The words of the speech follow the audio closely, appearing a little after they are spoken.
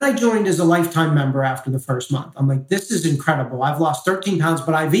I joined as a lifetime member after the first month. I'm like, this is incredible. I've lost 13 pounds,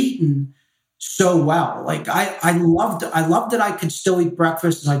 but I've eaten so well. Like I loved that I could still eat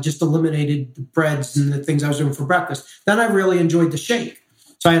breakfast, and I just eliminated the breads and the things I was doing for breakfast. Then I really enjoyed the shake.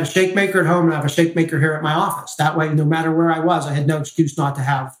 So I had a shake maker at home, and I have a shake maker here at my office. That way, no matter where I was, I had no excuse not to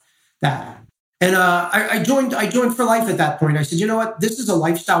have that. And I joined for life at that point. I said, you know what? This is a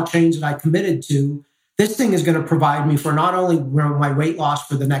lifestyle change that I committed to. This thing is going to provide me for not only my weight loss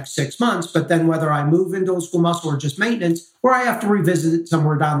for the next 6 months, but then whether I move into old school muscle or just maintenance, or I have to revisit it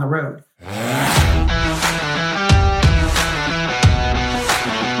somewhere down the road.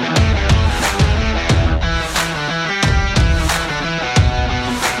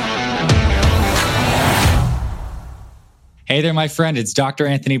 Hey there, my friend. It's Dr.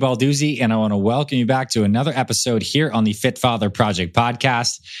 Anthony Balduzzi, and I want to welcome you back to another episode here on the Fit Father Project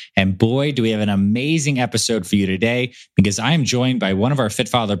podcast. And boy, do we have an amazing episode for you today, because I am joined by one of our Fit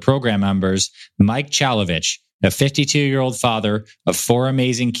Father program members, Mike Chalovich, a 52-year-old father of 4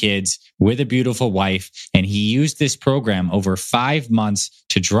 amazing kids with a beautiful wife. And he used this program over 5 months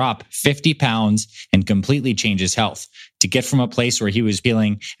to drop 50 pounds and completely change his health, to get from a place where he was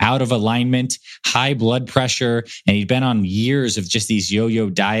feeling out of alignment, high blood pressure, and he'd been on years of just these yo-yo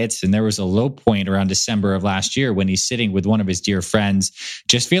diets. And there was a low point around December of last year when he's sitting with one of his dear friends,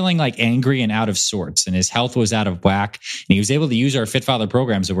 just feeling like angry and out of sorts, and his health was out of whack. And he was able to use our Fit Father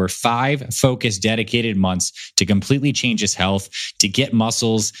programs over 5 focused, dedicated months to completely change his health, to get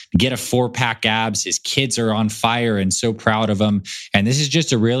muscles, get a 4-pack abs. His kids are on fire and so proud of him. And this is just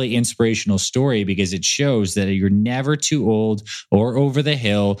a really inspirational story, because it shows that you're never too old or over the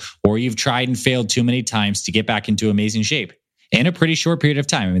hill, or you've tried and failed too many times to get back into amazing shape in a pretty short period of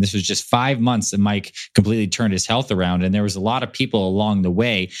time. I mean, this was just 5 months that Mike completely turned his health around. And there was a lot of people along the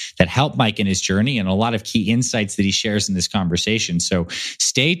way that helped Mike in his journey, and a lot of key insights that he shares in this conversation. So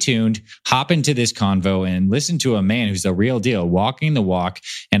stay tuned, hop into this convo, and listen to a man who's the real deal, walking the walk,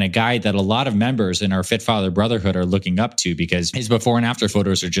 and a guy that a lot of members in our Fit Father Brotherhood are looking up to, because his before and after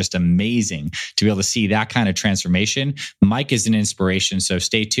photos are just amazing to be able to see that kind of transformation. Mike is an inspiration. So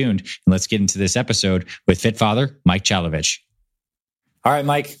stay tuned, and let's get into this episode with Fit Father Mike Chalovich. All right,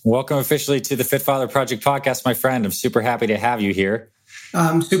 Mike, welcome officially to the Fit Father Project podcast, my friend. I'm super happy to have you here.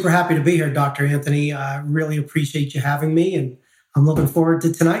 I'm super happy to be here, Dr. Anthony. I really appreciate you having me, and I'm looking forward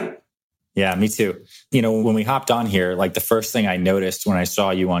to tonight. Yeah, me too. You know, when we hopped on here, like the first thing I noticed when I saw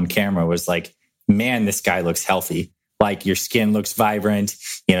you on camera was like, man, this guy looks healthy. Like your skin looks vibrant.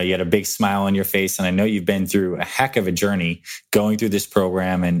 You know, you had a big smile on your face. And I know you've been through a heck of a journey going through this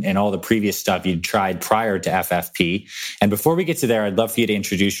program and all the previous stuff you'd tried prior to FFP. And before we get to there, I'd love for you to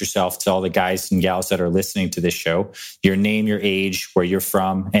introduce yourself to all the guys and gals that are listening to this show, your name, your age, where you're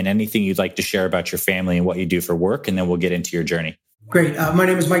from, and anything you'd like to share about your family and what you do for work. And then we'll get into your journey. Great. My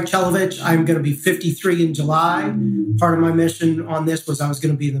name is Mike Chalovich. I'm going to be 53 in July. Part of my mission on this was I was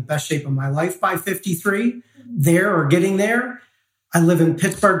going to be in the best shape of my life by 53. There or getting there. I live in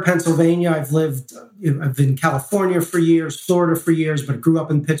Pittsburgh, Pennsylvania. I've been in California for years, Florida for years, but grew up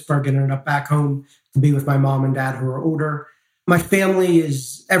in Pittsburgh and ended up back home to be with my mom and dad who are older. My family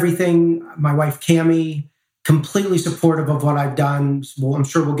is everything. My wife, Cammie, completely supportive of what I've done. Well, I'm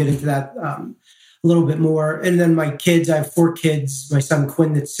sure we'll get into that a little bit more. And then my kids, I have 4 kids. My son,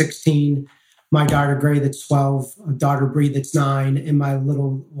 Quinn, that's 16. My daughter, Gray, that's 12. A daughter, Bree, that's 9. And my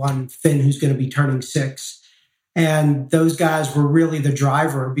little one, Finn, who's going to be turning 6. And those guys were really the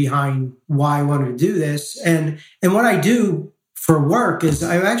driver behind why I wanted to do this. And what I do for work is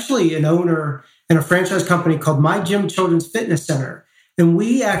I'm actually an owner in a franchise company called My Gym Children's Fitness Center. And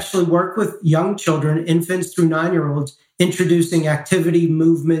we actually work with young children, infants through 9-year-olds, introducing activity,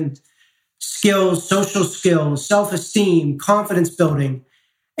 movement, skills, social skills, self-esteem, confidence building.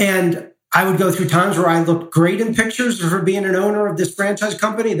 And I would go through times where I looked great in pictures for being an owner of this franchise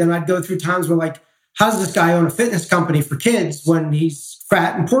company. Then I'd go through times where like, how does this guy own a fitness company for kids when he's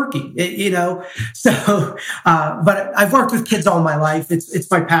fat and porky, So, but I've worked with kids all my life. It's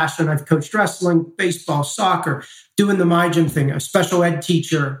my passion. I've coached wrestling, baseball, soccer, doing the My Gym thing, a special ed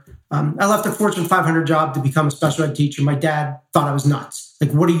teacher. I left a Fortune 500 job to become a special ed teacher. My dad thought I was nuts.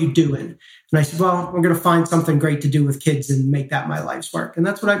 Like, what are you doing? And I said, well, I'm going to find something great to do with kids and make that my life's work. And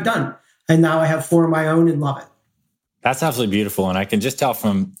that's what I've done. And now I have 4 of my own and love it. That's absolutely beautiful. And I can just tell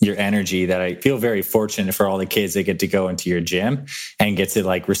from your energy that I feel very fortunate for all the kids that get to go into your gym and get to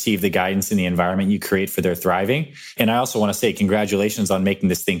like receive the guidance and the environment you create for their thriving. And I also want to say congratulations on making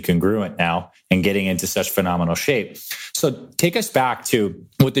this thing congruent now and getting into such phenomenal shape. So take us back to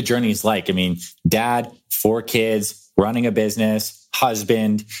what the journey is like. I mean, dad, 4 kids, running a business,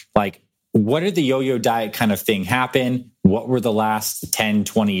 husband, like What did the yo-yo diet kind of thing happen? What were the last 10,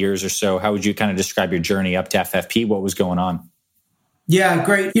 20 years or so? How would you kind of describe your journey up to FFP? What was going on? Yeah,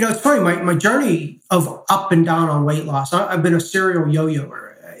 great. It's funny, my journey of up and down on weight loss, I've been a serial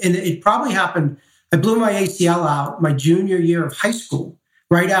yo-yoer. And it probably happened, I blew my ACL out my junior year of high school,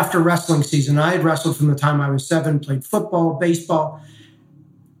 right after wrestling season. I had wrestled from the time I was 7, played football, baseball.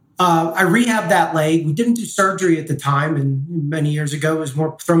 I rehabbed that leg. We didn't do surgery at the time. And many years ago, it was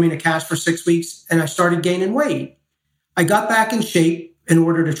more throw me in a cast for 6 weeks. And I started gaining weight. I got back in shape in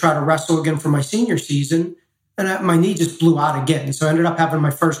order to try to wrestle again for my senior season. And my knee just blew out again. So I ended up having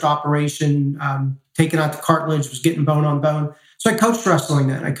my first operation, taking out the cartilage, was getting bone on bone. So I coached wrestling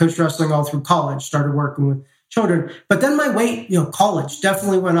then. I coached wrestling all through college, started working with children. But then my weight, college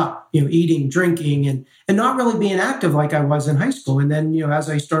definitely went up, eating, drinking, and not really being active like I was in high school. And then, as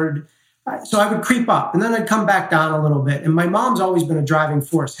I started, so I would creep up and then I'd come back down a little bit. And my mom's always been a driving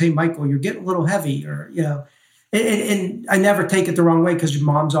force. Hey, Michael, you're getting a little heavy, or, and I never take it the wrong way because your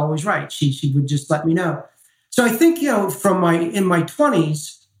mom's always right. She would just let me know. So I think, in my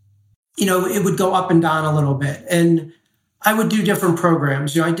 20s, it would go up and down a little bit. And I would do different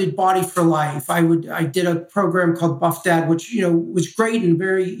programs. I did Body for Life. I did a program called Buff Dad, which, was great and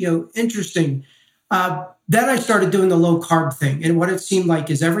very, interesting. Then I started doing the low carb thing. And what it seemed like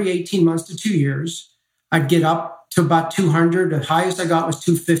is every 18 months to 2 years, I'd get up to about 200. The highest I got was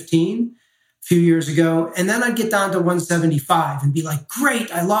 215 a few years ago. And then I'd get down to 175 and be like,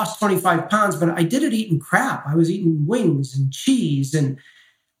 great, I lost 25 pounds, but I did it eating crap. I was eating wings and cheese and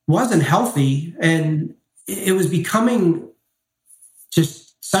wasn't healthy. And it was becoming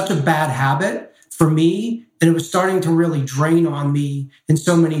just such a bad habit for me. And it was starting to really drain on me in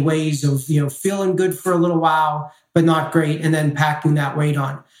so many ways of, feeling good for a little while, but not great. And then packing that weight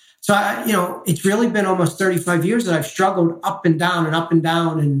on. So, it's really been almost 35 years that I've struggled up and down and up and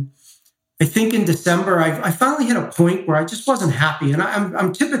down. And I think in December, I finally hit a point where I just wasn't happy. And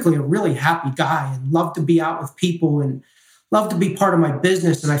I'm typically a really happy guy and love to be out with people and love to be part of my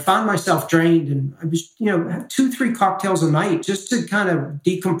business. And I found myself drained, and I was, had 2-3 cocktails a night just to kind of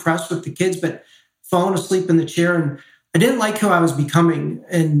decompress with the kids, but falling asleep in the chair. And I didn't like who I was becoming.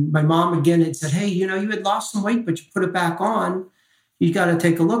 And my mom again had said, hey, you had lost some weight, but you put it back on. You got to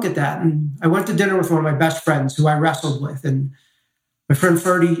take a look at that. And I went to dinner with one of my best friends who I wrestled with. And my friend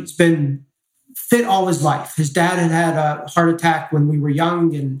Ferdy's been fit all his life. His dad had a heart attack when we were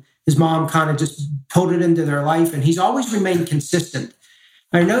young, and his mom kind of just pulled it into their life. And he's always remained consistent.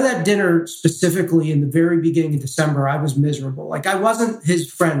 I know that dinner specifically in the very beginning of December, I was miserable. Like I wasn't his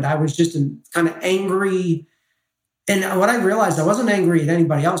friend. I was just kind of angry. And what I realized, I wasn't angry at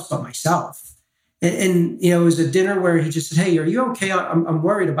anybody else but myself. And it was a dinner where he just said, hey, are you okay? I'm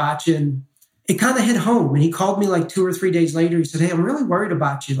worried about you. And it kind of hit home. And he called me like 2 or 3 days later. He said, hey, I'm really worried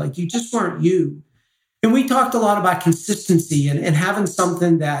about you. Like you just weren't you. And we talked a lot about consistency and having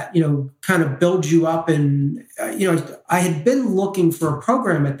something that, kind of builds you up. And, I had been looking for a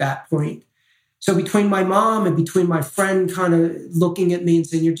program at that point. So between my mom and between my friend kind of looking at me and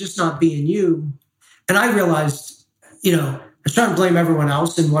saying, you're just not being you. And I realized, I was trying to blame everyone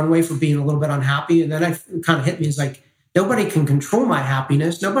else in one way for being a little bit unhappy. And then it kind of hit me as like, nobody can control my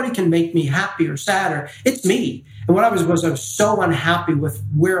happiness. Nobody can make me happy or sad, or it's me. And what I was so unhappy with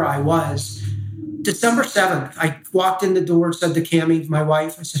where I was. December 7th, I walked in the door, said to Cammie, my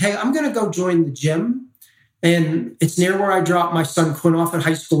wife, I said, hey, I'm going to go join the gym. And it's near where I drop my son Quinn off at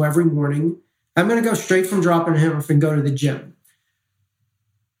high school every morning. I'm going to go straight from dropping him off and go to the gym.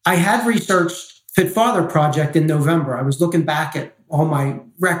 I had researched Fit Father Project in November. I was looking back at all my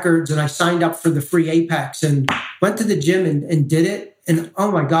records, and I signed up for the free Apex and went to the gym and did it. And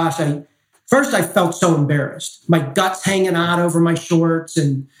oh my gosh, first I felt so embarrassed. My guts hanging out over my shorts,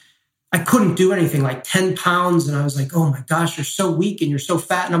 and I couldn't do anything, like 10 pounds. And I was like, oh my gosh, you're so weak and you're so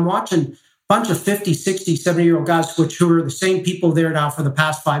fat. And I'm watching a bunch of 50, 60, 70-year-old guys, who are the same people there now for the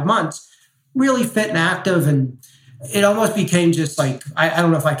past 5 months, really fit and active. And it almost became just like, I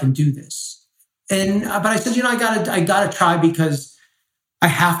don't know if I can do this. But I said, I gotta try, because I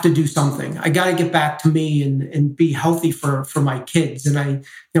have to do something. I got to get back to me and be healthy for my kids. And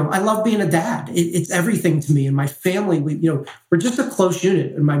I love being a dad. It's everything to me and my family. We're just a close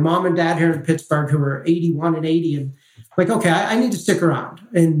unit. And my mom and dad here in Pittsburgh, who are 81 and 80, and like, okay, I need to stick around.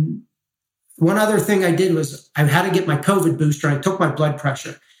 And one other thing I did was I had to get my COVID booster. I took my blood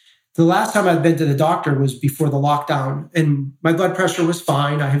pressure. The last time I'd been to the doctor was before the lockdown, and my blood pressure was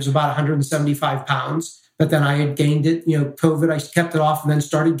fine. I was about 175 pounds. But then I had gained it, COVID, I kept it off and then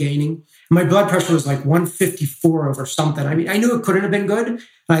started gaining. My blood pressure was like 154 over something. I mean, I knew it couldn't have been good. And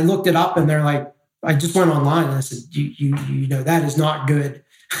I looked it up, and they're like, I just went online and I said, that is not good.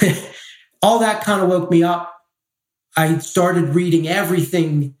 all that kind of woke me up. I started reading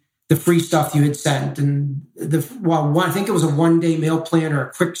everything, the free stuff you had sent. And I think it was a 1-day meal plan or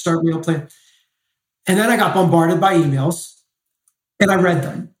a quick start meal plan. And then I got bombarded by emails and I read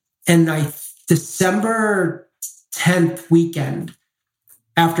them. And December 10th weekend,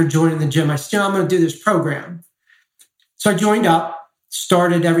 after joining the gym, I said, I'm going to do this program. So I joined up,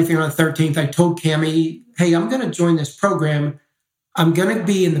 started everything on the 13th. I told Cammie, hey, I'm going to join this program. I'm going to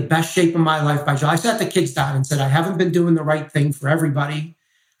be in the best shape of my life by July. I sat the kids down and said, I haven't been doing the right thing for everybody.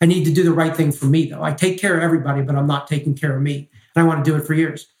 I need to do the right thing for me, though. I take care of everybody, but I'm not taking care of me. And I want to do it for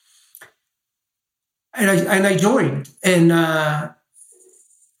years. And I joined. And I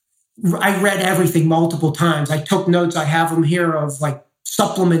read everything multiple times. I took notes. I have them here of like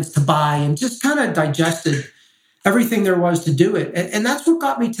supplements to buy and just kind of digested everything there was to do it. And that's what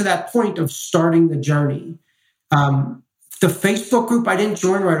got me to that point of starting the journey. The Facebook group, I didn't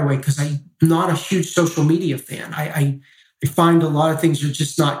join right away because I'm not a huge social media fan. I find a lot of things are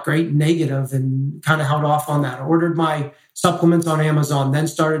just not great and negative, and kind of held off on that. I ordered my supplements on Amazon, then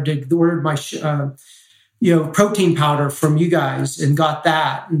ordered my protein powder from you guys and got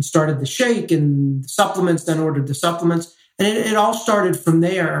that, and started the shake and supplements, then ordered the supplements. And it all started from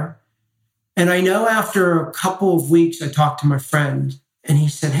there. And I know after a couple of weeks, I talked to my friend and he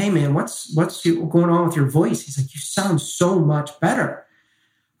said, hey man, what's going on with your voice? He's like, you sound so much better.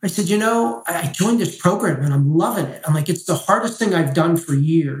 I said, I joined this program and I'm loving it. I'm like, it's the hardest thing I've done for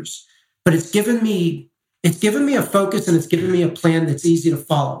years, but it's given me a focus and it's given me a plan that's easy to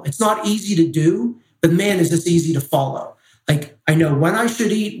follow. It's not easy to do, but man, is this easy to follow. Like I know when I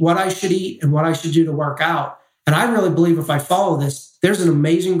should eat, what I should eat, and what I should do to work out. And I really believe if I follow this, there's an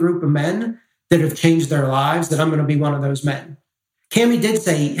amazing group of men that have changed their lives, that I'm going to be one of those men. Cammie did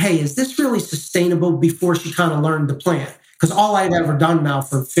say, hey, is this really sustainable, before she kind of learned the plan? Because all I'd ever done now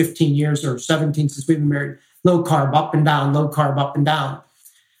for 15 years or 17 since we've been married, low carb, up and down, low carb, up and down.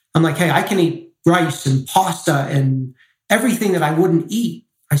 I'm like, hey, I can eat rice and pasta and everything that I wouldn't eat.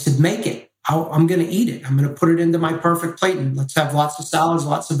 I said, make it. I'm going to eat it. I'm going to put it into my perfect plate and let's have lots of salads,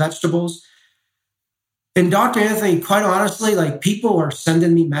 lots of vegetables. And Dr. Anthony, quite honestly, like people are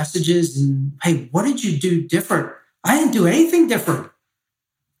sending me messages and, hey, what did you do different? I didn't do anything different.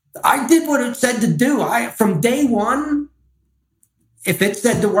 I did what it said to do. From day one, if it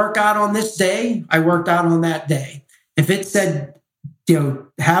said to work out on this day, I worked out on that day. If it said,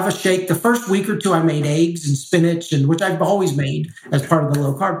 have a shake, the first week or two, I made eggs and spinach, and which I've always made as part of the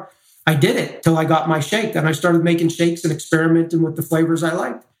low carb. I did it till I got my shake. And I started making shakes and experimenting with the flavors I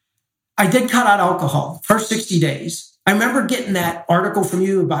liked. I did cut out alcohol first 60 days. I remember getting that article from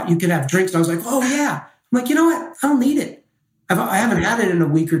you about you can have drinks. And I was like, oh yeah. I'm like, you know what? I don't need it. I haven't had it in a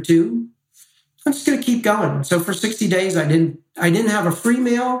week or two. I'm just going to keep going. So for 60 days, I didn't have a free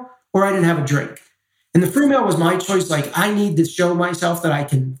meal or I didn't have a drink. And the free meal was my choice. Like I need to show myself that I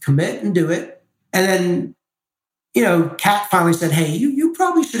can commit and do it. And then, Kat finally said, hey, you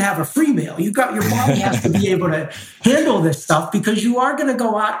probably should have a free meal. Your body has to be able to handle this stuff because you are going to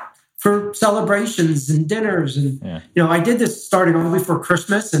go out for celebrations and dinners. And, I did this starting all before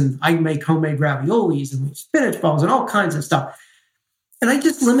Christmas, and I make homemade raviolis and spinach balls and all kinds of stuff. And I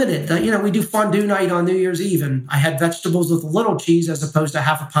just limited, we do fondue night on New Year's Eve, and I had vegetables with a little cheese as opposed to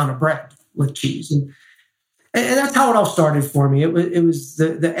half a pound of bread with cheese. And that's how it all started for me. It was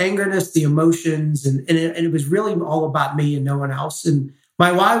the angerness, the emotions, and it was really all about me and no one else. And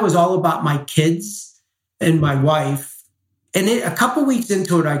my why was all about my kids and my wife. And a couple weeks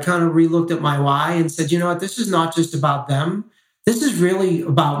into it, I kind of relooked at my why and said, you know what, this is not just about them. This is really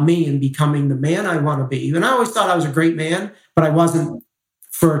about me and becoming the man I want to be. And I always thought I was a great man, but I wasn't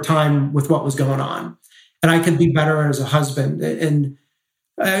for a time with what was going on. And I could be better as a husband. And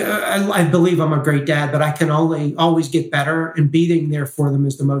I believe I'm a great dad, but I can always get better. And being there for them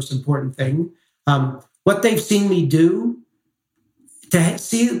is the most important thing. What they've seen me do, to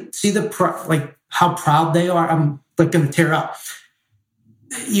see how proud they are, I'm going to tear up.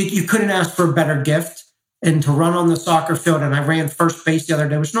 You couldn't ask for a better gift. And to run on the soccer field, and I ran first base the other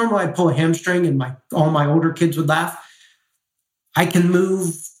day, which normally I'd pull a hamstring and all my older kids would laugh. I can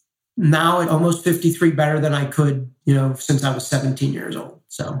move now at almost 53 better than I could, since I was 17 years old.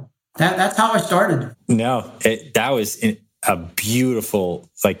 So that's how I started. No, that was a beautiful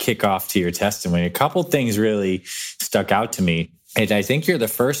kickoff to your testimony. A couple things really stuck out to me. And I think you're the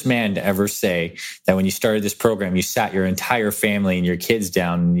first man to ever say that when you started this program, you sat your entire family and your kids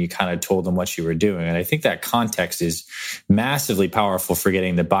down and you kind of told them what you were doing. And I think that context is massively powerful for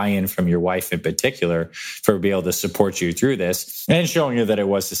getting the buy-in from your wife in particular, for being able to support you through this and showing you that it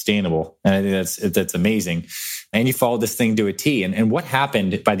was sustainable. And I think that's amazing. And you followed this thing to a T. And what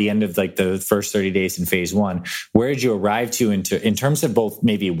happened by the end of like the first 30 days in phase one? Where did you arrive to in terms of both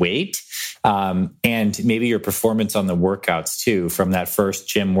maybe weight and maybe your performance on the workouts too, from that first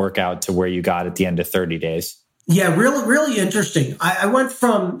gym workout to where you got at the end of 30 days? Yeah, really, really interesting. I went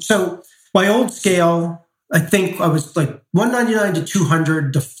from, so my old scale, I think I was like 199 to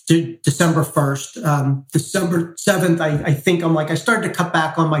 200 December 1st. December 7th, I think I started to cut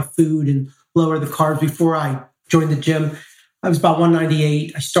back on my food and lower the carbs before I joined the gym. I was about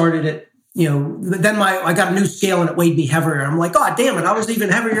 198. I started it, then I got a new scale and it weighed me heavier. I'm like, oh, damn it. I was even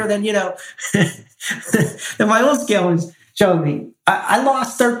heavier than, than my old scale was showing me. I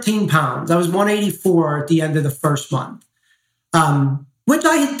lost 13 pounds. I was 184 at the end of the first month, which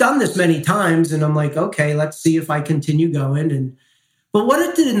I had done this many times. And I'm like, okay, let's see if I continue going. But what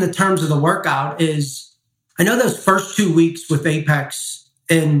it did in the terms of the workout is, I know those first 2 weeks with Apex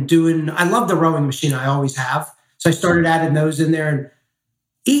and I love the rowing machine. I always have. So I started adding those in there. And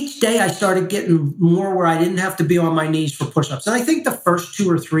each day I started getting more where I didn't have to be on my knees for push-ups. And I think the first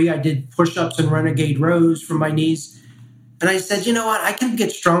 2 or 3, I did push-ups and renegade rows from my knees. And I said, you know what, I can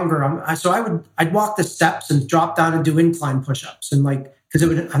get stronger. I'd walk the steps and drop down and do incline push-ups. And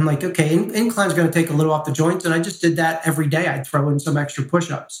I'm like, okay, incline's going to take a little off the joints. And I just did that every day. I'd throw in some extra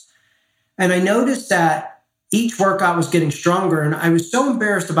push-ups. And I noticed that each workout was getting stronger. And I was so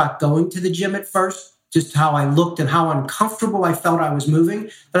embarrassed about going to the gym at first, just how I looked and how uncomfortable I felt I was moving,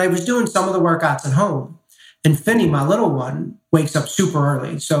 that I was doing some of the workouts at home. And Finney, my little one, wakes up super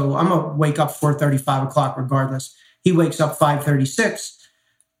early. So I'm going to wake up 4:30, 5 o'clock regardless. He wakes up 5:36.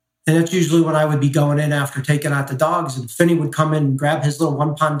 And that's usually when I would be going in after taking out the dogs. And Finney would come in and grab his little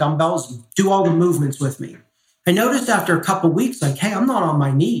 1-pound dumbbells and do all the movements with me. I noticed after a couple of weeks, like, hey, I'm not on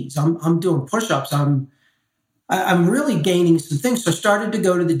my knees. I'm doing push-ups. I'm really gaining some things. So I started to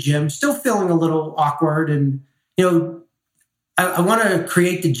go to the gym, still feeling a little awkward. And, I want to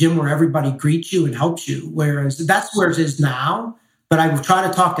create the gym where everybody greets you and helps you. Whereas that's where it is now. But I will try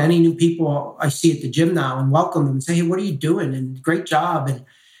to talk to any new people I see at the gym now and welcome them and say, hey, what are you doing? And great job. And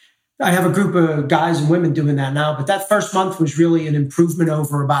I have a group of guys and women doing that now. But that first month was really an improvement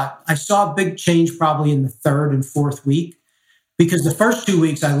I saw a big change probably in the 3rd and 4th week, because the first 2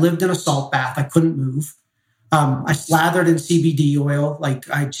 weeks I lived in a salt bath. I couldn't move. I slathered in CBD oil. Like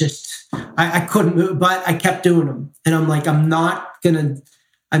I couldn't move, but I kept doing them. And I'm like, I'm not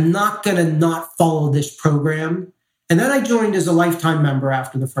gonna not follow this program. And then I joined as a lifetime member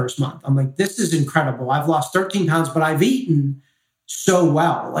after the first month. I'm like, this is incredible. I've lost 13 pounds, but I've eaten so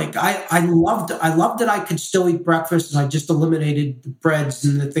well. Like I loved that I could still eat breakfast, and I just eliminated the breads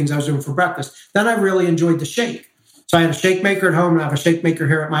and the things I was doing for breakfast. Then I really enjoyed the shake. So I had a shake maker at home and I have a shake maker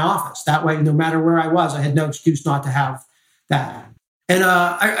here at my office. That way, no matter where I was, I had no excuse not to have that. And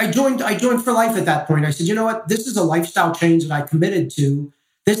I joined for life at that point. I said, you know what? This is a lifestyle change that I committed to.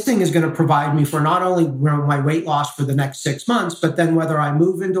 This thing is going to provide me for not only my weight loss for the next 6 months, but then whether I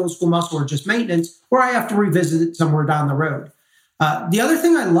move into old school muscle or just maintenance, or I have to revisit it somewhere down the road. The other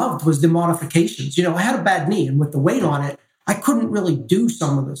thing I loved was the modifications. I had a bad knee, and with the weight on it, I couldn't really do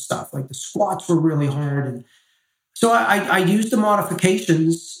some of the stuff. Like the squats were really hard. And so I used the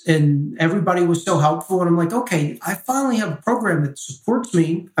modifications, and everybody was so helpful. And I'm like, okay, I finally have a program that supports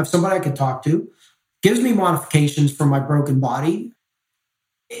me. I have somebody I can talk to, gives me modifications for my broken body.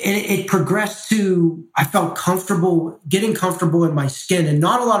 It progressed to, I felt getting comfortable in my skin. And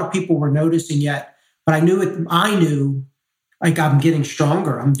not a lot of people were noticing yet, but I knew like I'm getting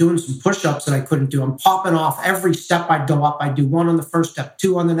stronger. I'm doing some push-ups that I couldn't do. I'm popping off every step I'd go up. I'd do 1 on the first step,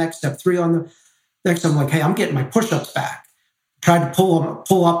 2 on the next step, 3 on the next. I'm like, hey, I'm getting my push-ups back. Tried to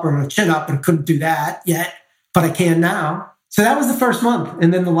pull up or a chin up and couldn't do that yet, but I can now. So that was the first month.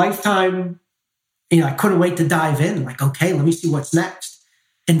 And then the lifetime, I couldn't wait to dive in. Like, okay, let me see what's next.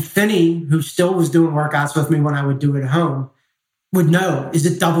 And Finney, who still was doing workouts with me when I would do it at home, would know, is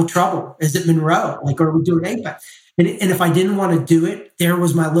it double trouble? Is it Monroe? Like, are we doing Apex? And if I didn't want to do it, there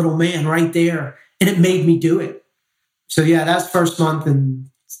was my little man right there. And it made me do it. So yeah, that's first month. And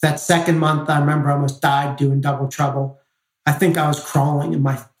that second month, I remember I almost died doing double trouble. I think I was crawling, and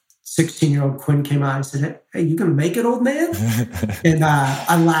my 16-year-old Quinn came out and said, hey, you going to make it, old man? And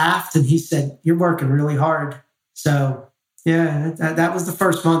I laughed, and he said, you're working really hard. So yeah, that was the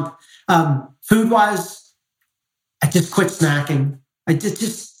first month. Food-wise, I just quit snacking. I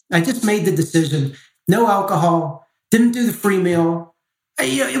just made the decision. No alcohol, Didn't do the free meal.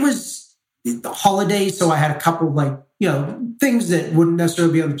 It was the holidays, so I had a couple things that wouldn't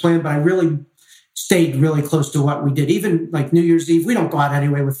necessarily be on the plan, but I really stayed really close to what we did. Even like New Year's Eve, we don't go out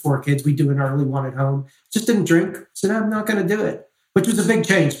anyway with 4 kids. We do an early one at home. Just didn't drink. Said, I'm not going to do it, which was a big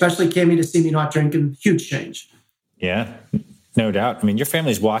change, especially Cammie to see me not drinking. Huge change. Yeah, no doubt. I mean, your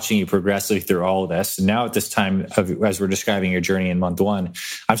family's watching you progressively through all of this. And now at this time, as we're describing your journey in month 1,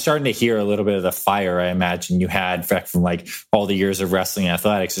 I'm starting to hear a little bit of the fire I imagine you had back from like all the years of wrestling and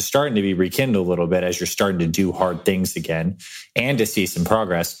athletics is starting to be rekindled a little bit as you're starting to do hard things again and to see some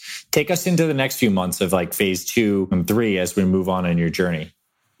progress. Take us into the next few months of like phase 2 and 3 as we move on in your journey.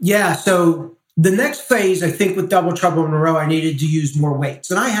 Yeah, so the next phase, I think with Double Trouble in a Row, I needed to use more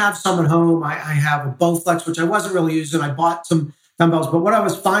weights. And I have some at home. I have a Bowflex, which I wasn't really using. I bought some dumbbells. But what I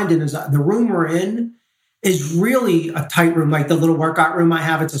was finding is the room we're in is really a tight room, like the little workout room I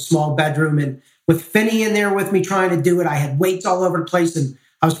have. It's a small bedroom. And with Finney in there with me trying to do it, I had weights all over the place. And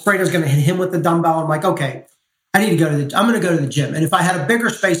I was afraid I was going to hit him with the dumbbell. I'm like, okay, I'm going to go to the gym. And if I had a bigger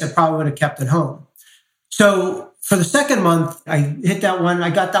space, I probably would have kept it home. So for the second month, I hit that one. I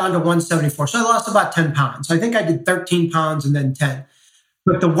got down to 174. So I lost about 10 pounds. I think I did 13 pounds and then 10.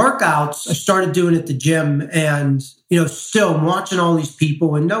 But the workouts, I started doing at the gym and, still watching all these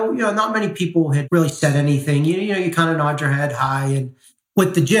people and not many people had really said anything. You kind of nod your head high. And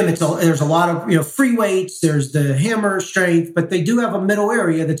with the gym, there's a lot of, free weights. There's the hammer strength, but they do have a middle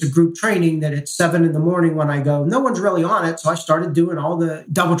area that's a group training that it's 7 a.m. when I go. No one's really on it. So I started doing all the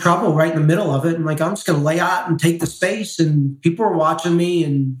Double Trouble right in the middle of it. And I'm just going to lay out and take the space. And people were watching me.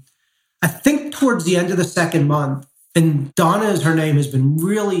 And I think towards the end of the second month, and Donna is her name, has been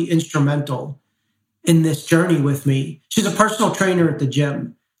really instrumental in this journey with me. She's a personal trainer at the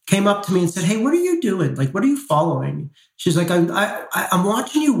gym. Came up to me and said, hey, what are you doing? Like, what are you following? She's like, I'm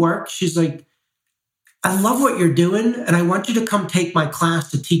watching you work. She's like, I love what you're doing. And I want you to come take my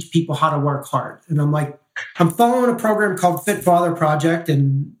class to teach people how to work hard. And I'm like, I'm following a program called Fit Father Project.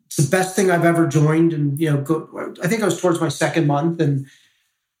 And it's the best thing I've ever joined. And, I think I was towards my second month and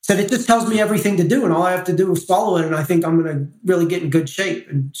said, it just tells me everything to do. And all I have to do is follow it. And I think I'm going to really get in good shape.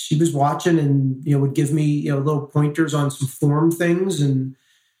 And she was watching and, would give me, little pointers on some form things and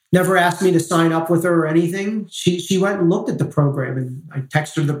never asked me to sign up with her or anything. She went and looked at the program and I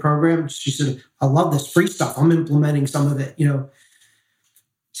texted her the program. She said, I love this free stuff. I'm implementing some of it,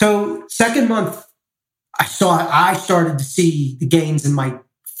 So second month, I started to see the gains in my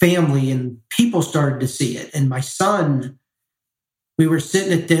family and people started to see it. And my son, we were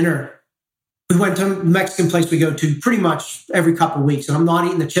sitting at dinner. We went to a Mexican place we go to pretty much every couple of weeks. And I'm not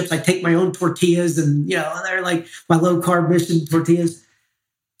eating the chips. I take my own tortillas and, they're like my low carb mission tortillas.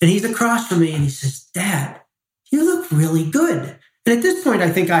 And he's across from me and he says, Dad, you look really good. And at this point,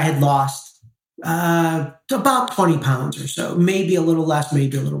 I think I had lost about 20 pounds or so, maybe a little less,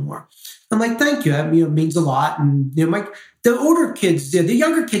 maybe a little more. I'm like, thank you. It means a lot. And, the older kids, the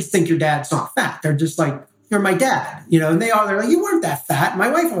younger kids think your dad's not fat. They're just like, you're my dad, and they're like, you weren't that fat. My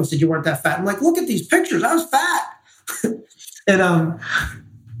wife always said you weren't that fat. I'm like, look at these pictures. I was fat. And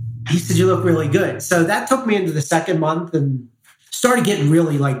he said, you look really good. So that took me into the second month and started getting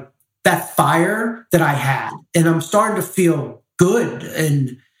really like that fire that I had. And I'm starting to feel good.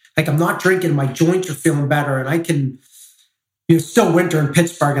 And like, I'm not drinking. My joints are feeling better. And I can, it's still winter in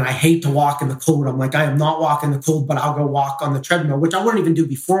Pittsburgh and I hate to walk in the cold. I'm like, I am not walking in the cold, but I'll go walk on the treadmill, which I wouldn't even do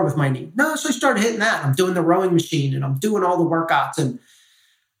before with my knee. No, so I started hitting that. I'm doing the rowing machine and I'm doing all the workouts. And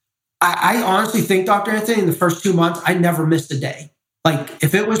I honestly think, Dr. Anthony, in the first 2 months, I never missed a day. Like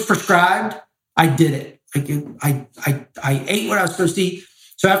if it was prescribed, I did it. Like I ate what I was supposed to eat.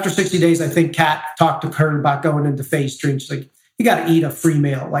 So after 60 days, I think Kat talked to Kurt about going into phase 3. And she's like, you got to eat a free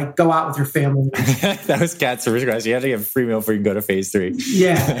meal, like go out with your family. That was Kat's original question. You have to get a free meal before you can go to phase 3.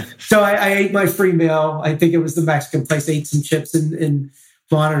 Yeah. So I ate my free meal. I think it was the Mexican place. I ate some chips and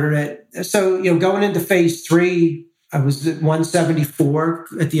monitored it. So, going into phase 3, I was at 174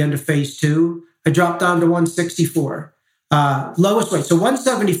 at the end of phase 2. I dropped down to 164. Lowest weight. So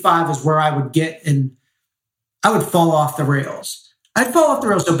 175 is where I would get and I would fall off the rails. I'd fall off the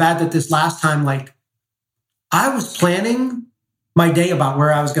rails so bad that this last time, like I was planning my day about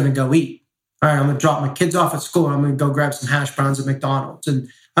where I was going to go eat. All right, I'm going to drop my kids off at school. I'm going to go grab some hash browns at McDonald's. And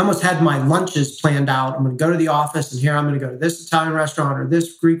I almost had my lunches planned out. I'm going to go to the office and here I'm going to go to this Italian restaurant or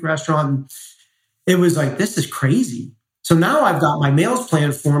this Greek restaurant. And it was like, this is crazy. So now I've got my meals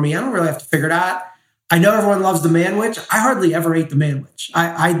planned for me. I don't really have to figure it out. I know everyone loves the manwich. I hardly ever ate the manwich.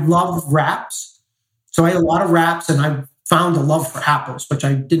 I love wraps. So I ate a lot of wraps and I found a love for apples, which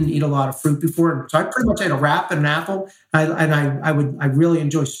I didn't eat a lot of fruit before. So I pretty much ate a wrap and an apple. I really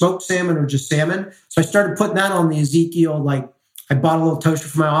enjoy smoked salmon or just salmon. So I started putting that on the Ezekiel. Like I bought a little toaster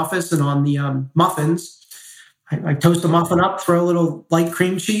for my office, and on the muffins, I toast a muffin up, throw a little light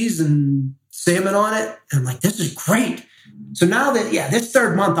cream cheese and salmon on it. And I'm like, this is great. So now that, this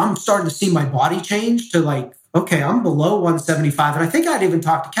third month, I'm starting to see my body change to like, okay, I'm below 175. And I think I'd even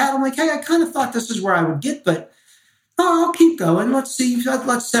talked to Kat. I'm like, hey, I kind of thought this is where I would get, but I'll keep going. Let's see.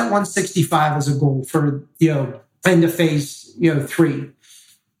 Let's set 165 as a goal for, end of phase, 3.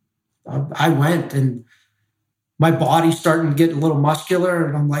 I went, and my body's starting to get a little muscular,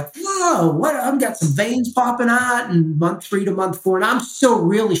 and I'm like, whoa, what? I've got some veins popping out in month 3 to month 4. And I'm still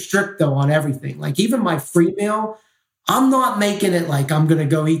really strict though on everything. Like even my free meal, I'm not making it like I'm going to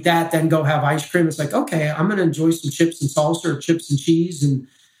go eat that, then go have ice cream. It's like, okay, I'm going to enjoy some chips and salsa or chips and cheese.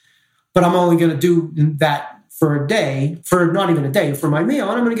 But I'm only going to do that for a day, for not even a day, for my meal,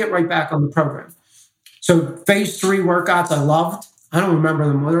 and I'm going to get right back on the program. So phase 3 workouts I loved. I don't remember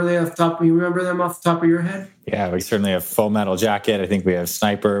them. What are they off the top? You remember them off the top of your head? Yeah, we certainly have Full Metal Jacket. I think we have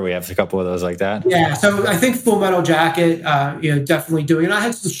Sniper. We have a couple of those like that. Yeah, so I think Full Metal Jacket, definitely doing it. I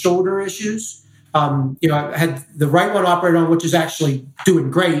had some shoulder issues. I had the right one operated on, which is actually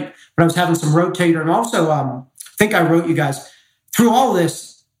doing great, but I was having some rotator. And also, I think I wrote you guys, through all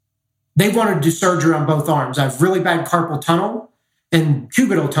this, they wanted to do surgery on both arms. I have really bad carpal tunnel and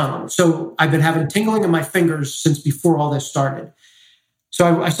cubital tunnel. So I've been having tingling in my fingers since before all this started.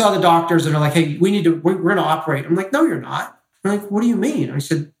 So I saw the doctors, and they're like, hey, we're going to operate. I'm like, no, you're not. They're like, what do you mean? I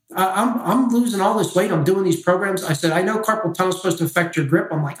said, I'm losing all this weight. I'm doing these programs. I said, I know carpal tunnel is supposed to affect your grip.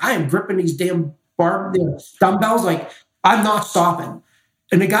 I'm like, I am gripping these damn dumbbells. Like, I'm not stopping.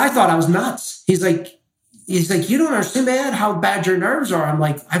 And the guy thought I was nuts. He's like, you don't understand, man, how bad your nerves are. I'm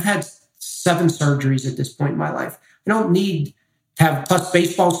like, I've had 7 surgeries at this point in my life. I don't need to have, plus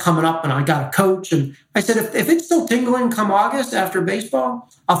baseball's coming up and I got a coach. And I said, if it's still tingling come August after baseball,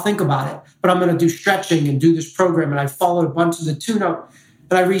 I'll think about it. But I'm going to do stretching and do this program. And I followed a bunch of the tune-up,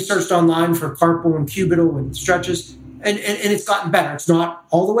 and I researched online for carpal and cubital and stretches. And it's gotten better. It's not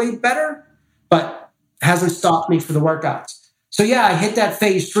all the way better, but hasn't stopped me for the workouts. So yeah, I hit that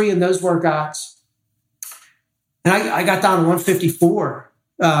phase 3 in those workouts. And I got down to 154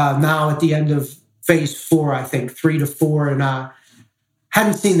 now at the end of phase 4, I think, 3 to 4. And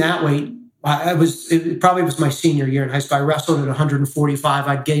hadn't seen that weight. It probably was my senior year in high school. I wrestled at 145.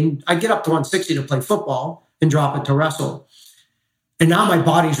 I'd get up to 160 to play football and drop it to wrestle. And now my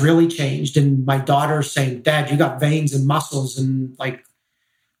body's really changed. And my daughter's saying, Dad, you got veins and muscles. And like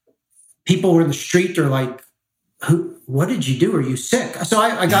people were in the street, they're like, what did you do? Are you sick? So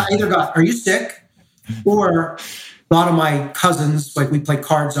I either got, are you sick? Or a lot of my cousins, like we play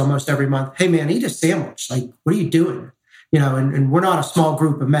cards almost every month. Hey man, eat a sandwich. Like, what are you doing? And we're not a small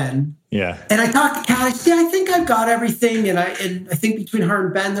group of men. Yeah. And I talked to Kat. I said, I think I've got everything. And I think between her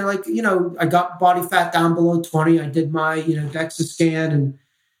and Ben, they're like, I got body fat down below 20. I did my, DEXA scan, and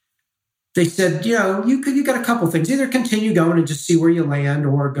they said, you got a couple things. Either continue going and just see where you land,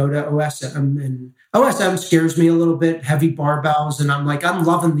 or go to OSM. And OSM scares me a little bit, heavy barbells. And I'm like, I'm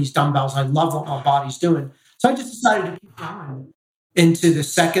loving these dumbbells. I love what my body's doing. So I just decided to keep going into the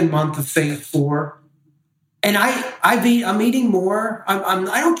second month of phase 4. And I'm eating more.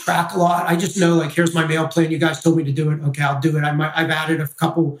 I don't track a lot. I just know, like, here's my meal plan. You guys told me to do it. Okay, I'll do it. I've added a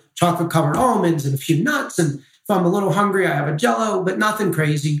couple chocolate covered almonds and a few nuts. And if I'm a little hungry, I have a Jell-O, but nothing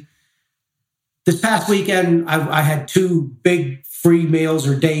crazy. This past weekend, I had 2 big free meals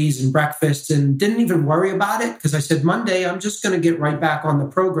or days and breakfasts, and didn't even worry about it because I said, Monday, I'm just going to get right back on the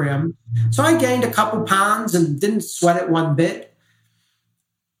program. So I gained a couple pounds and didn't sweat it one bit.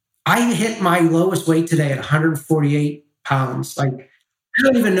 I hit my lowest weight today at 148 pounds. Like, I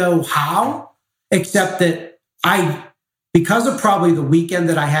don't even know how, except that because of probably the weekend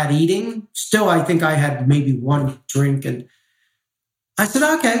that I had eating, still, I think I had maybe 1 drink. And I said,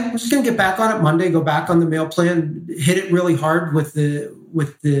 okay, I'm just going to get back on it Monday, go back on the meal plan, hit it really hard with the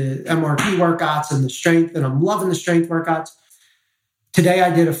MRT workouts and the strength. And I'm loving the strength workouts. Today I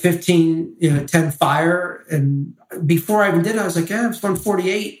did a 15-10 fire. And before I even did it, I was like, yeah, it's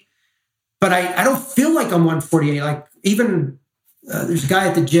 148. But I don't feel like I'm 148. Like, even there's a guy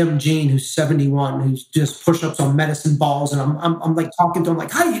at the gym, Gene, who's 71, who's just push-ups on medicine balls. And I'm like talking to him like,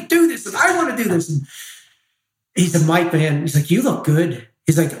 how do you do this? And I want to do this. And he said, Mike, man, he's like, you look good.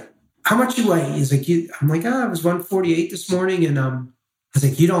 He's like, how much you weigh? He's like, I'm like, I was 148 this morning. And I was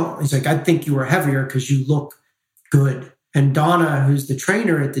like, he's like, I think you were heavier because you look good. And Donna, who's the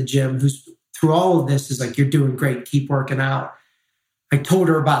trainer at the gym, who's through all of this, is like, you're doing great. Keep working out. I told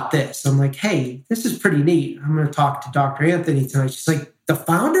her about this. I'm like, hey, this is pretty neat. I'm going to talk to Dr. Anthony tonight. She's like, the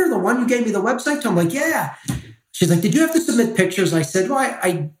founder, the one you gave me the website to? I'm like, yeah. She's like, did you have to submit pictures? I said, well,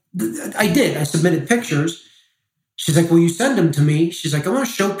 I did. I submitted pictures. She's like, will you send them to me? She's like, I want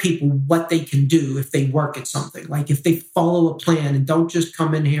to show people what they can do if they work at something, like if they follow a plan and don't just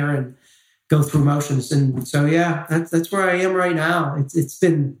come in here and go through motions. And so, yeah, that's where I am right now. It's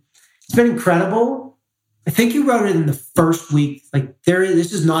been incredible. I think you wrote it in the first week. Like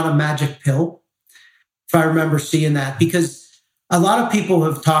this is not a magic pill. If I remember seeing that, because a lot of people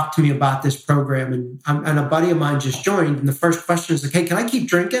have talked to me about this program, and a buddy of mine just joined. And the first question is like, hey, can I keep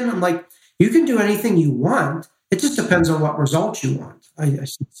drinking? I'm like, you can do anything you want. It just depends on what results you want.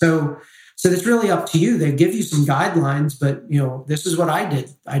 So it's really up to you. They give you some guidelines, but this is what I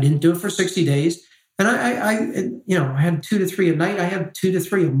did. I didn't do it for 60 days. And I had 2 to 3 a night. I had 2 to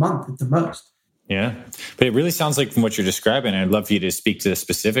 3 a month at the most. Yeah. But it really sounds like from what you're describing, I'd love for you to speak to this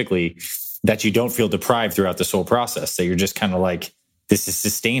specifically, that you don't feel deprived throughout this whole process, that you're just kind of like, this is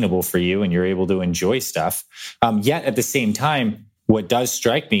sustainable for you and you're able to enjoy stuff. Yet at the same time, what does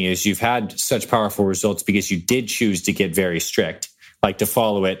strike me is you've had such powerful results because you did choose to get very strict, like to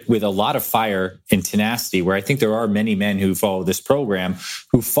follow it with a lot of fire and tenacity, where I think there are many men who follow this program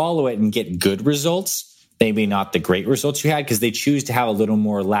who follow it and get good results. Maybe not the great results you had because they choose to have a little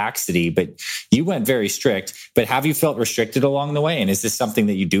more laxity, but you went very strict. But have you felt restricted along the way? And is this something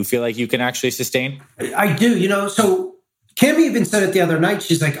that you do feel like you can actually sustain? I do. So Cami even said it the other night.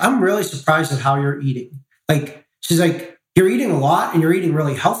 She's like, I'm really surprised at how you're eating. Like, she's like, you're eating a lot and you're eating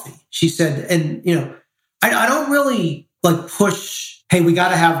really healthy. She said, and I don't really like push, hey, we got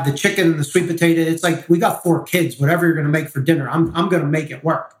to have the chicken and the sweet potato. It's like, we got 4 kids, whatever you're going to make for dinner, I'm going to make it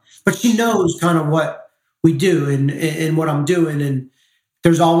work. But she knows kind of what we do and what I'm doing. And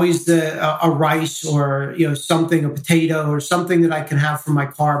there's always a rice or, something, a potato or something that I can have for my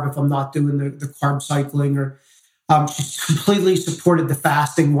carb if I'm not doing the carb cycling. Or she's completely supported the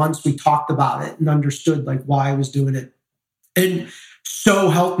fasting once we talked about it and understood like why I was doing it. And so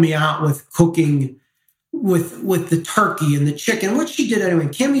helped me out with cooking with the turkey and the chicken, which she did anyway.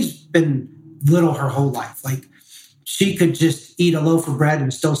 Kimmy's been little her whole life. Like, she could just eat a loaf of bread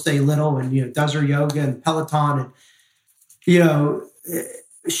and still stay little, and does her yoga and Peloton, and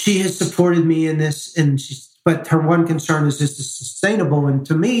she has supported me in this. And but her one concern is just sustainable. And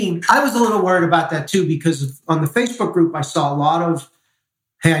to me, I was a little worried about that too, because on the Facebook group I saw a lot of,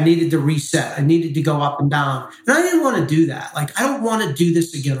 hey, I needed to reset. I needed to go up and down, and I didn't want to do that. Like, I don't want to do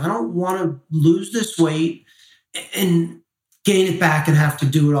this again. I don't want to lose this weight and gain it back and have to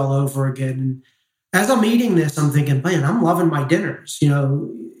do it all over again. And as I'm eating this, I'm thinking, man, I'm loving my dinners.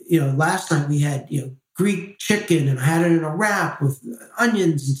 Last night we had, Greek chicken, and I had it in a wrap with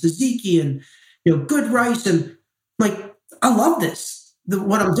onions and tzatziki and, good rice. And like, I love this.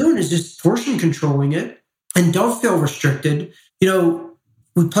 What I'm doing is just portion controlling it and don't feel restricted.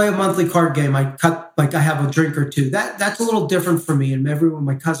 We play a monthly card game. I have a drink or two. That's a little different for me. And everyone,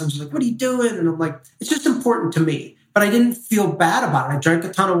 my cousins are like, what are you doing? And I'm like, it's just important to me. But I didn't feel bad about it. I drank a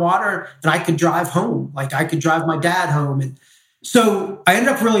ton of water and I could drive home. Like, I could drive my dad home. And so I ended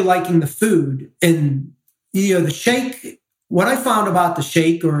up really liking the food. And, the shake, what I found about the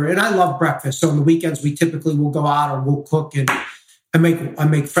shake, and I love breakfast. So on the weekends, we typically will go out or we'll cook, and I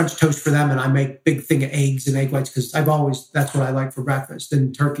make French toast for them, and I make big thing of eggs and egg whites because that's what I like for breakfast,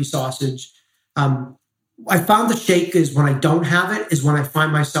 and turkey sausage. I found the shake is when I don't have it is when I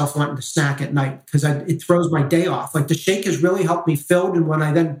find myself wanting to snack at night because it throws my day off. Like, the shake has really helped me filled. And when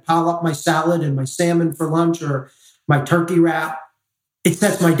I then pile up my salad and my salmon for lunch or my turkey wrap, it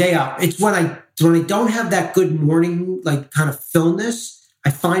sets my day up. It's when I don't have that good morning, like, kind of fullness, I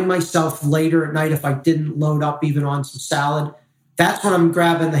find myself later at night, if I didn't load up even on some salad, that's when I'm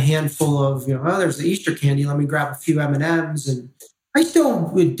grabbing the handful of, there's the Easter candy. Let me grab a few M&Ms. And I still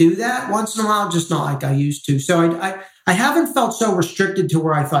would do that once in a while, just not like I used to. So I haven't felt so restricted to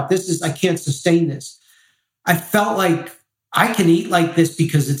where I thought I can't sustain this. I felt like I can eat like this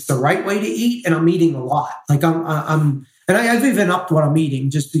because it's the right way to eat, and I'm eating a lot. Like, I've even upped what I'm eating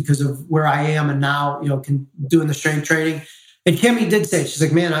just because of where I am, and now doing the strength training. And Kimmy did say, she's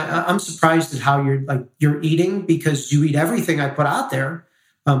like, man, I'm surprised at how you're eating, because you eat everything I put out there.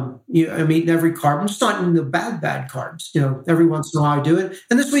 I'm eating every carb. I'm just not eating the bad carbs. Every once in a while I do it.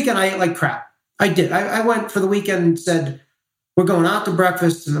 And this weekend I ate like crap. I did. I went for the weekend and said, we're going out to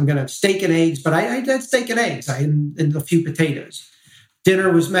breakfast and I'm going to have steak and eggs. But I did steak and eggs and a few potatoes.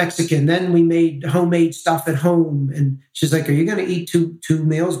 Dinner was Mexican. Then we made homemade stuff at home. And she's like, are you going to eat two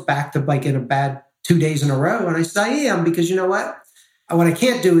meals back to like in a bad 2 days in a row? And I said, I am, because you know what? What I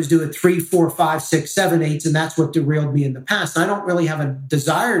can't do is do it 3, 4, 5, 6, 7, 8, and that's what derailed me in the past. And I don't really have a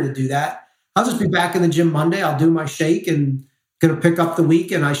desire to do that. I'll just be back in the gym Monday. I'll do my shake and going to pick up the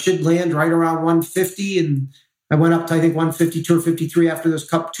week, and I should land right around 150. And I went up to, I think, 152 or 53 after those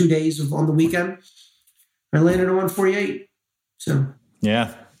 2 days on the weekend. I landed at 148. So,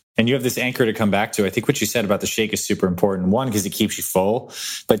 yeah. And you have this anchor to come back to. I think what you said about the shake is super important. One, because it keeps you full.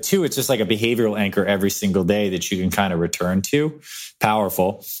 But two, it's just like a behavioral anchor every single day that you can kind of return to.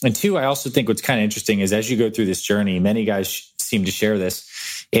 Powerful. And two, I also think what's kind of interesting is as you go through this journey, many guys seem to share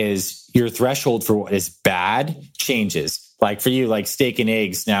this, is your threshold for what is bad changes. Like for you, like steak and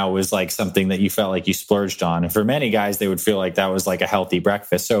eggs now was like something that you felt like you splurged on. And for many guys, they would feel like that was like a healthy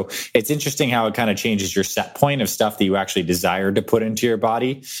breakfast. So it's interesting how it kind of changes your set point of stuff that you actually desire to put into your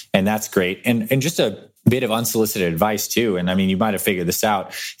body. And that's great. And just a bit of unsolicited advice too. And I mean, you might have figured this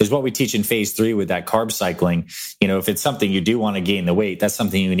out, is what we teach in phase 3 with that carb cycling. You know, if it's something you do want to gain the weight, that's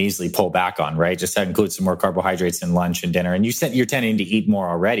something you can easily pull back on, right? Just to include some more carbohydrates in lunch and dinner. And you said you're tending to eat more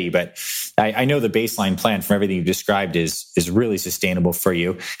already, but I know the baseline plan from everything you've described is really sustainable for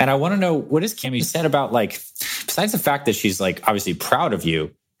you. And I want to know, what has Cami said about, like, besides the fact that she's like obviously proud of you,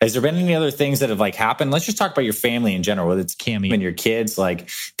 has there been any other things that have like happened? Let's just talk about your family in general, whether it's Cami and your kids,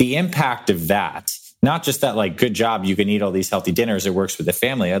 like the impact of that. Not just that, like, good job, you can eat all these healthy dinners, it works with the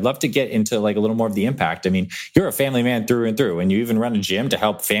family. I'd love to get into like a little more of the impact. I mean, you're a family man through and through, and you even run a gym to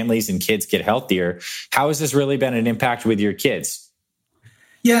help families and kids get healthier. How has this really been an impact with your kids?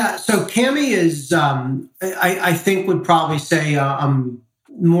 Yeah, so Cami is, I think would probably say I'm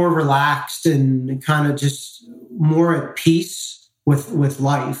more relaxed and kind of just more at peace with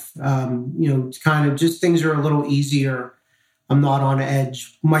life. You know, it's kind of just things are a little easier. I'm not on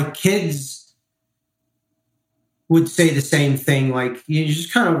edge. My kids would say the same thing. Like, you're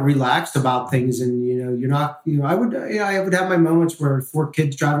just kind of relaxed about things, and you're not. I would have my moments where 4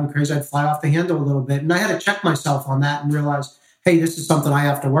 kids driving me crazy, I'd fly off the handle a little bit, and I had to check myself on that and realize, hey, this is something I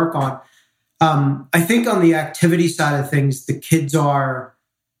have to work on. I think on the activity side of things, the kids are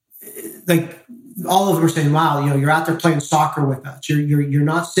like, all of them are saying, wow, you're out there playing soccer with us. You're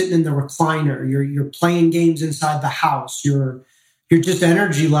not sitting in the recliner. You're playing games inside the house. You're just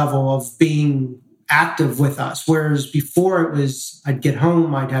energy level of being active with us. Whereas before it was, I'd get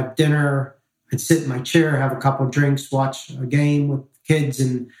home, I'd have dinner, I'd sit in my chair, have a couple of drinks, watch a game with kids,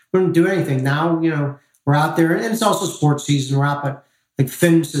 and wouldn't do anything. Now, we're out there, and it's also sports season. We're out, but like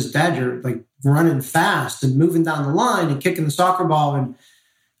Finn says, Dad, you're like running fast and moving down the line and kicking the soccer ball. And,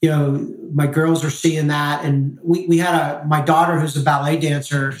 my girls are seeing that. And we had my daughter, who's a ballet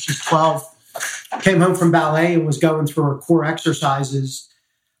dancer, she's 12, came home from ballet and was going through her core exercises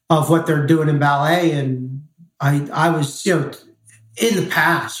of what they're doing in ballet. And I was, in the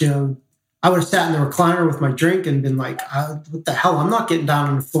past, I would have sat in the recliner with my drink and been like, what the hell? I'm not getting down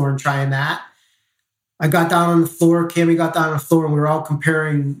on the floor and trying that. I got down on the floor, Cami got down on the floor, and we were all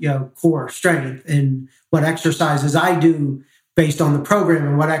comparing, core strength and what exercises I do based on the program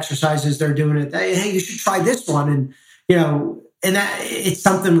and what exercises they're doing it. Hey, you should try this one. And, and that it's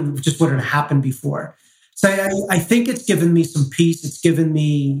something that just wouldn't have happened before. So I think it's given me some peace. It's given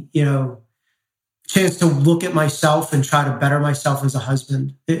me, a chance to look at myself and try to better myself as a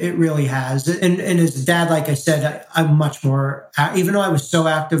husband. It really has. And as a dad, like I said, I'm much more, even though I was so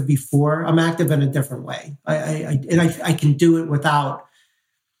active before, I'm active in a different way. I can do it without,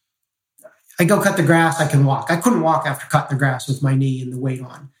 I go cut the grass, I can walk. I couldn't walk after cutting the grass with my knee and the weight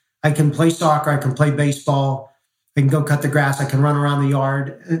on. I can play soccer, I can play baseball, I can go cut the grass, I can run around the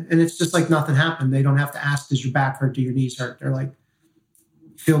yard, and it's just like nothing happened. They don't have to ask, does your back hurt, do your knees hurt? They're like,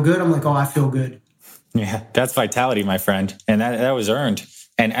 feel good? I'm like, oh, I feel good. Yeah, that's vitality, my friend. And that was earned.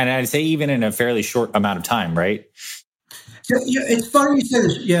 And I'd say even in a fairly short amount of time, right? So, it's funny you say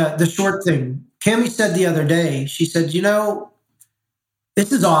this. Yeah, the short thing. Cami said the other day, she said,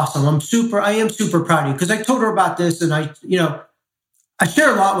 this is awesome. I am super proud of you. Because I told her about this, and I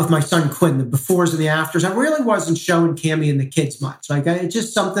share a lot with my son, Quinn, the befores and the afters. I really wasn't showing Cami and the kids much. Like, it's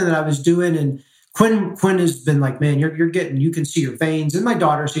just something that I was doing. And Quinn has been like, man, you can see your veins. And my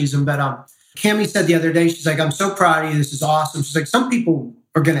daughter sees them. But Cami said the other day, she's like, I'm so proud of you. This is awesome. She's like, some people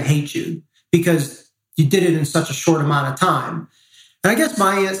are going to hate you because you did it in such a short amount of time. And I guess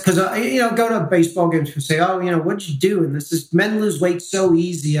because go to baseball games and say, oh, what'd you do? And this is, men lose weight so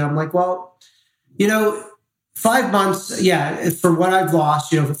easy. I'm like, well, 5 months, for what I've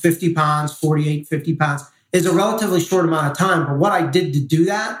lost, for 50 pounds, 48, 50 pounds is a relatively short amount of time. But what I did to do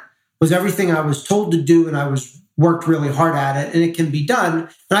that was everything I was told to do, and I worked really hard at it, and it can be done.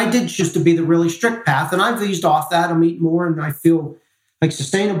 And I did choose to be the really strict path, and I've eased off that. I'm eating more, and I feel like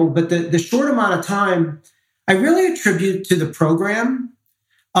sustainable. But the short amount of time, I really attribute to the program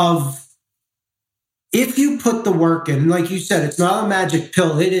of, if you put the work in, like you said, it's not a magic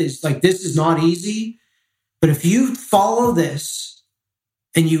pill. It is like, this is not easy. But if you follow this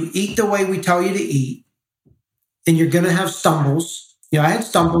and you eat the way we tell you to eat, and you're going to have stumbles. I had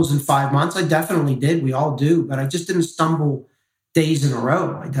stumbles in 5 months. I definitely did. We all do. But I just didn't stumble days in a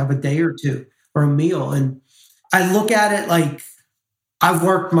row. I'd have a day or two or a meal. And I look at it like, I've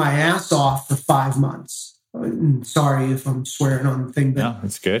worked my ass off for 5 months. Sorry if I'm swearing on the thing, but no,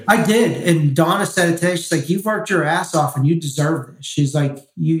 it's good. I did. And Donna said it today. She's like, you've worked your ass off and you deserve this. She's like,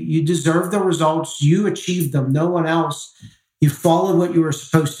 you deserve the results. You achieved them. No one else. You followed what you were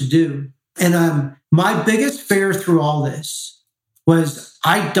supposed to do. And my biggest fear through all this was,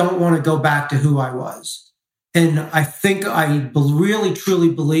 I don't want to go back to who I was. And I think I really, truly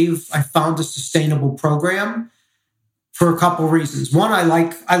believe I found a sustainable program for a couple of reasons. One, I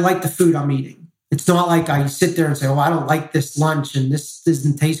like the food I'm eating. It's not like I sit there and say, oh, I don't like this lunch and this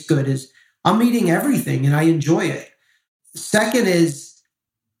doesn't taste good. I'm eating everything and I enjoy it. Second is,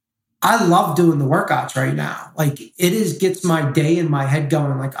 I love doing the workouts right now. Like, gets my day and my head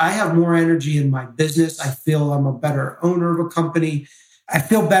going. Like, I have more energy in my business. I feel I'm a better owner of a company. I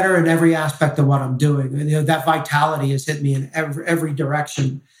feel better in every aspect of what I'm doing. That vitality has hit me in every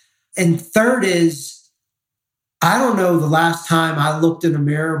direction. And third is, I don't know the last time I looked in a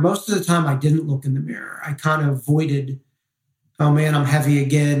mirror. Most of the time I didn't look in the mirror. I kind of avoided, oh man, I'm heavy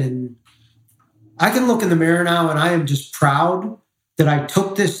again. And I can look in the mirror now and I am just proud that I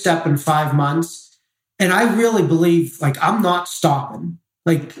took this step in 5 months. And I really believe, like, I'm not stopping.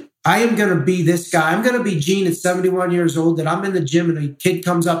 Like, I am going to be this guy. I'm going to be Gene at 71 years old, that I'm in the gym and a kid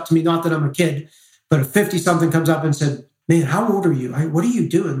comes up to me, not that I'm a kid, but a 50-something comes up and said, man, how old are you? What are you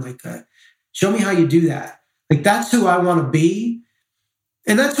doing? Like, show me how you do that. Like, that's who I want to be.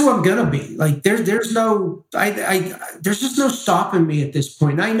 And that's who I'm going to be. Like, there's just no stopping me at this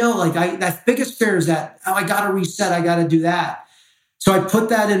point. And I know, like, that biggest fear is that, oh, I got to reset. I got to do that. So I put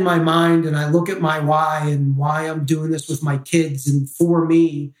that in my mind and I look at my why and why I'm doing this with my kids and for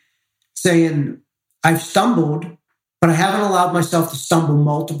me, saying I've stumbled, but I haven't allowed myself to stumble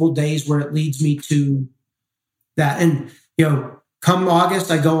multiple days where it leads me to that. And, come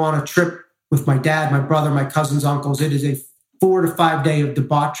August, I go on a trip with my dad, my brother, my cousins, uncles. It is a 4 to 5 day of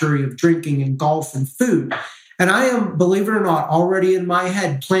debauchery of drinking and golf and food. And I am, believe it or not, already in my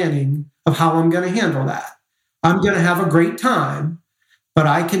head planning of how I'm going to handle that. I'm going to have a great time, but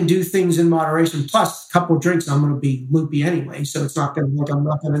I can do things in moderation. Plus, a couple of drinks, I'm going to be loopy anyway. So it's not going to look, I'm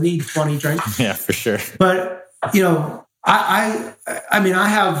not going to need 20 drinks. Yeah, for sure. But, I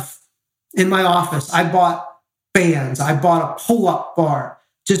have in my office, I bought fans. I bought a pull-up bar.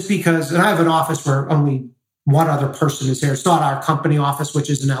 Just because, and I have an office where only one other person is here. It's not our company office, which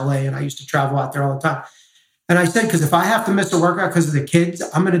is in LA, and I used to travel out there all the time. And I said, because if I have to miss a workout because of the kids,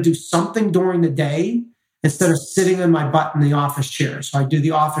 I'm going to do something during the day instead of sitting in my butt in the office chair. So I do the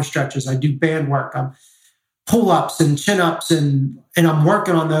office stretches. I do band work. I'm pull-ups and chin-ups, and I'm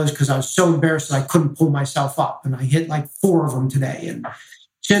working on those because I was so embarrassed that I couldn't pull myself up. And I hit like 4 of them today. And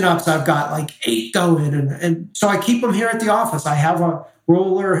chin-ups, I've got like 8 going. And so I keep them here at the office. I have a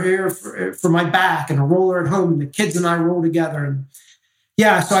roller here for my back and a roller at home. The kids and I roll together. And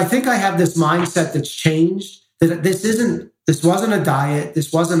so I think I have this mindset that's changed, that this wasn't a diet.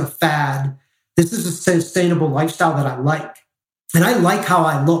 This wasn't a fad. This is a sustainable lifestyle that I like. And I like how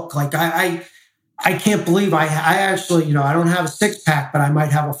I look. Like I can't believe I actually, I don't have a 6-pack, but I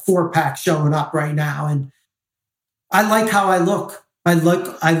might have a 4-pack showing up right now. And I like how I look. I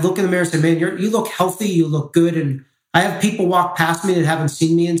look in the mirror and say, man, you look healthy. You look good. And I have people walk past me that haven't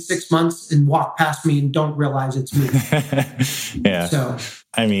seen me in 6 months and walk past me and don't realize it's me. Yeah. So,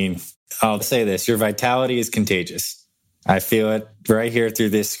 I mean, I'll say this, your vitality is contagious. I feel it right here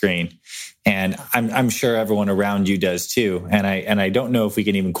through this screen. And I'm sure everyone around you does too. And I don't know if we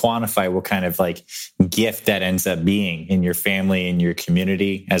can even quantify what kind of like gift that ends up being in your family, in your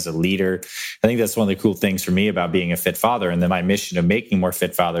community as a leader. I think that's one of the cool things for me about being a fit father. And then my mission of making more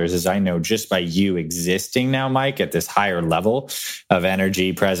fit fathers is I know just by you existing now, Mike, at this higher level of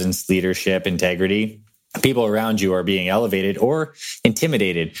energy, presence, leadership, integrity, people around you are being elevated or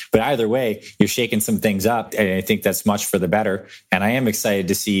intimidated. But either way, you're shaking some things up. And I think that's much for the better. And I am excited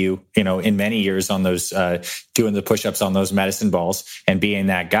to see you, in many years on those, doing the push-ups on those medicine balls and being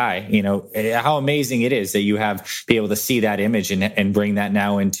that guy. How amazing it is that you be able to see that image and bring that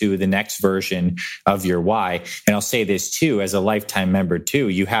now into the next version of your why. And I'll say this too, as a lifetime member too,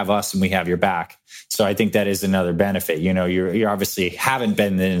 you have us and we have your back. So I think that is another benefit. You obviously haven't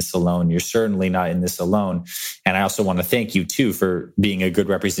been in this alone. You're certainly not in this alone. alone. And I also want to thank you too for being a good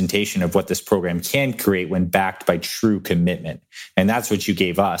representation of what this program can create when backed by true commitment. And that's what you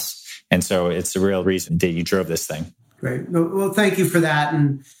gave us. And so it's the real reason that you drove this thing. Great. Well, thank you for that.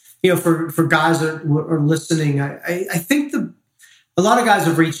 And, for guys that are listening, I think a lot of guys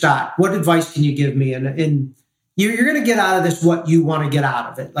have reached out. What advice can you give me? And you're going to get out of this what you want to get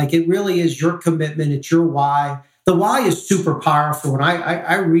out of it. Like, it really is your commitment. It's your why. The why is super powerful. And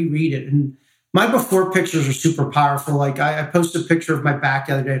I reread it. And my before pictures are super powerful. Like, I posted a picture of my back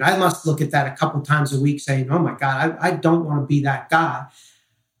the other day, and I must look at that a couple times a week saying, oh my God, I don't want to be that guy.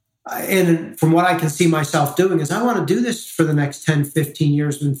 And from what I can see myself doing is I want to do this for the next 10, 15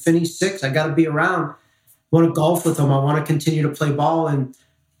 years. When Finney's 6, I got to be around. I want to golf with him. I want to continue to play ball. And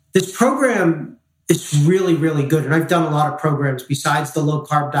this program is really, really good. And I've done a lot of programs besides the low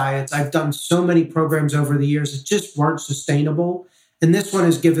carb diets. I've done so many programs over the years that just weren't sustainable. And this one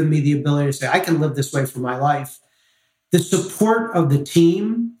has given me the ability to say, I can live this way for my life. The support of the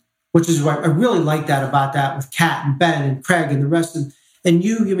team, which is what I really like that about that with Kat and Ben and Craig and the rest of. And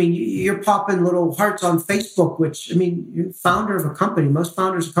you're popping little hearts on Facebook, which, you're a founder of a company. Most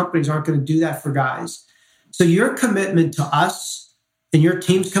founders of companies aren't going to do that for guys. So your commitment to us and your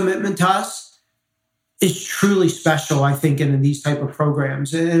team's commitment to us is truly special, I think, in these type of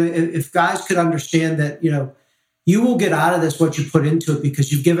programs. And if guys could understand that, you will get out of this what you put into it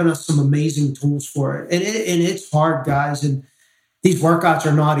because you've given us some amazing tools for it. And it's hard, guys. And these workouts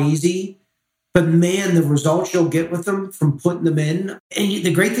are not easy. But man, the results you'll get with them from putting them in. And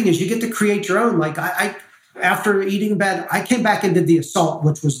the great thing is you get to create your own. Like I after eating bad, I came back and did the assault,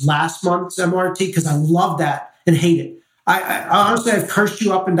 which was last month's MRT, because I love that and hate it. I honestly, I've cursed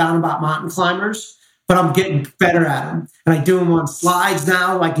you up and down about mountain climbers, but I'm getting better at them. And I do them on slides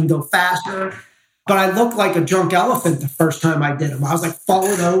now. I can go faster. But I looked like a drunk elephant the first time I did them. I was like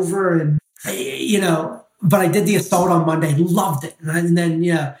falling over and, but I did the assault on Monday, loved it. And then,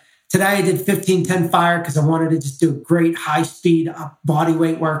 today I did 15-10 fire because I wanted to just do a great high-speed body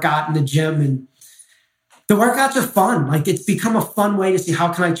weight workout in the gym. And the workouts are fun. Like, it's become a fun way to see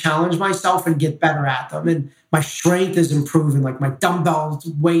how can I challenge myself and get better at them. And my strength is improving. Like, my dumbbell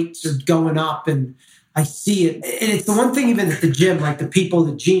weights are going up and I see it. And it's the one thing even at the gym, like the people,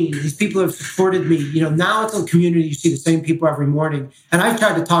 the Gene, these people have supported me. Now it's a community. You see the same people every morning. And I've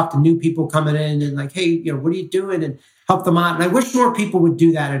tried to talk to new people coming in and like, hey, what are you doing? And help them out. And I wish more people would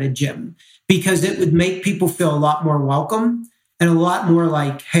do that at a gym because it would make people feel a lot more welcome and a lot more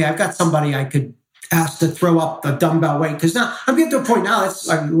like, hey, I've got somebody I could ask to throw up the dumbbell weight. Because now I'm getting to a point now, it's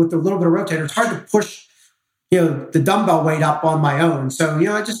like with a little bit of rotator, it's hard to push, the dumbbell weight up on my own. So,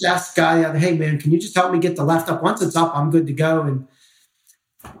 I just asked the guy, hey man, can you just help me get the left up? Once it's up, I'm good to go. And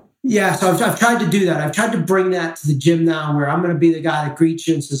yeah, so I've tried to do that. I've tried to bring that to the gym now where I'm going to be the guy that greets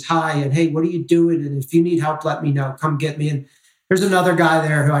you and says hi and, hey, what are you doing? And if you need help, let me know. Come get me. And there's another guy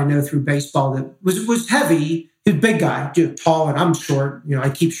there who I know through baseball that was heavy. He's a big guy, tall, and I'm short. I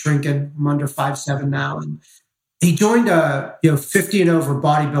keep shrinking. I'm under 5'7" now. And he joined a 50 and over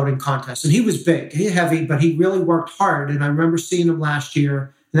bodybuilding contest. And he was big, heavy, but he really worked hard. And I remember seeing him last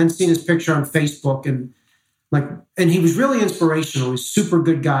year and then seeing his picture on Facebook and he was really inspirational. He's a super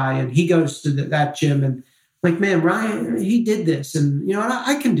good guy. And he goes to that gym and like, man, Ryan, he did this. And,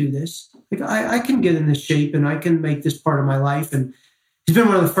 I can do this. Like, I can get in this shape and I can make this part of my life. And he's been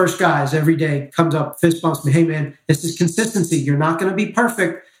one of the first guys every day comes up, fist bumps me. Hey, man, this is consistency. You're not going to be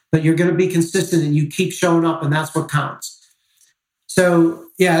perfect, but you're going to be consistent and you keep showing up and that's what counts. So,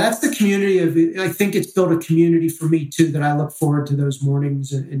 yeah, that's the community I think it's built a community for me too, that I look forward to those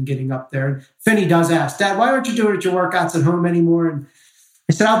mornings and getting up there. And Finney does ask, Dad, why aren't you doing your workouts at home anymore? And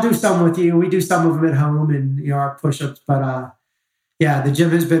I said, I'll do some with you. We do some of them at home and our push-ups. But the gym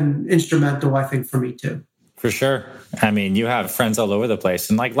has been instrumental, I think, for me too. For sure. You have friends all over the place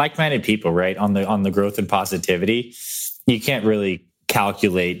and like-minded people, right? On the growth and positivity. You can't really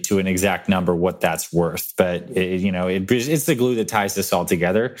calculate to an exact number what that's worth, but it's the glue that ties this all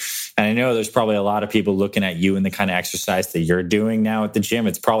together. And I know there's probably a lot of people looking at you and the kind of exercise that you're doing now at the gym.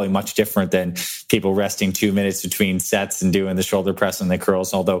 It's probably much different than people resting 2 minutes between sets and doing the shoulder press and the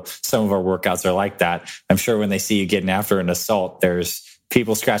curls. Although some of our workouts are like that, I'm sure when they see you getting after an assault, there's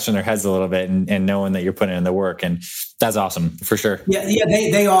people scratching their heads a little bit and knowing that you're putting in the work. And that's awesome for sure. Yeah,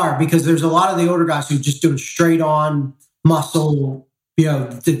 they are, because there's a lot of the older guys who just doing straight on muscle,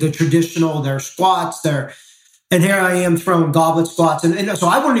 the traditional, their squats, and here I am throwing goblet squats. And so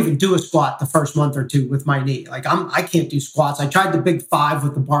I wouldn't even do a squat the first month or two with my knee. Like I can't do squats. I tried the big 5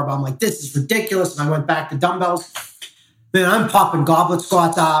 with the barbell. I'm like, this is ridiculous. And I went back to dumbbells. Man, I'm popping goblet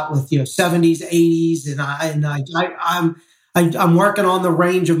squats out with, 70s, 80s. And I'm working on the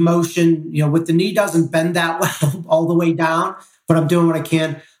range of motion, with the knee doesn't bend that well all the way down, but I'm doing what I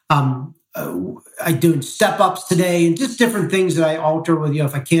can. I doing step ups today and just different things that I alter with,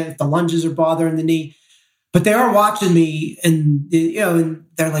 if the lunges are bothering the knee. But they are watching me and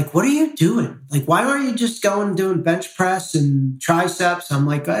they're like, what are you doing? Like, why aren't you just going and doing bench press and triceps? I'm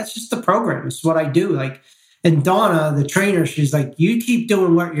like, that's just the program. It's what I do. Like, and Donna, the trainer, she's like, you keep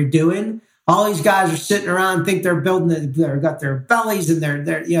doing what you're doing. All these guys are sitting around, think they're building they've got their bellies and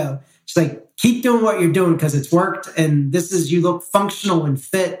it's like, keep doing what you're doing because it's worked. And you look functional and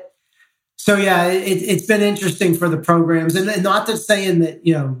fit. So yeah, it's been interesting for the programs, and not just saying that,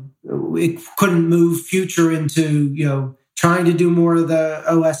 it couldn't move future into, trying to do more of the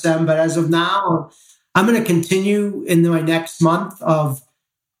OSM. But as of now, I'm going to continue in my next month of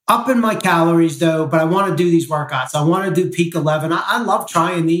upping my calories though, but I want to do these workouts. I want to do peak 11. I love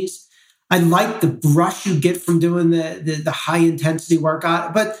trying these. I like the rush you get from doing the high intensity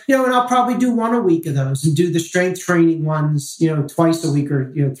workout, but, and I'll probably do one a week of those and do the strength training ones, twice a week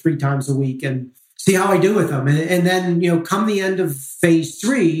or, 3 times a week and see how I do with them. And then, come the end of phase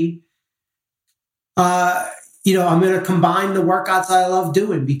 3, I'm going to combine the workouts I love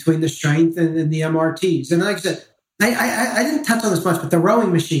doing between the strength and the MRTs. And like I said, I didn't touch on this much, but the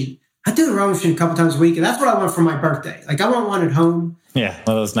rowing machine, I do the rowing machine a couple times a week. And that's what I want for my birthday. Like I want one at home. Yeah.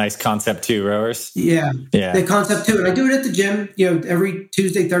 One of those nice Concept 2 rowers. Yeah. The Concept 2. And I do it at the gym, every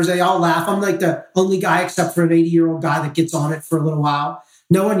Tuesday, Thursday, I'll laugh. I'm like the only guy except for an 80-year-old guy that gets on it for a little while.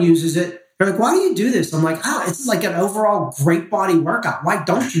 No one uses it. They're like, why do you do this? I'm like, it's like an overall great body workout. Why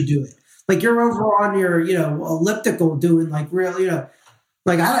don't you do it? Like you're over on your, elliptical doing like real,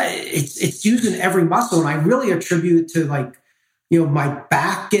 it's using every muscle. And I really attribute it to like, my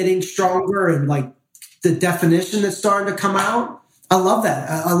back getting stronger and like the definition that's starting to come out. I love that.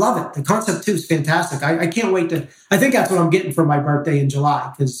 I love it. The Concept 2 is fantastic. I can't wait I think that's what I'm getting for my birthday in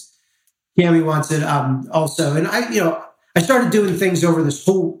July because Cami wants it also. And I started doing things over this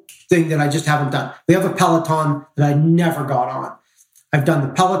whole thing that I just haven't done. We have a Peloton that I never got on. I've done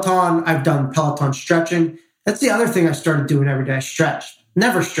the Peloton. I've done Peloton stretching. That's the other thing I started doing every day. I stretched.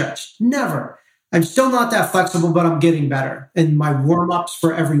 Never stretched. Never. I'm still not that flexible, but I'm getting better. And my warm-ups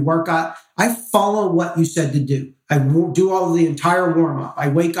for every workout, I follow what you said to do. I do all of the entire warm-up. I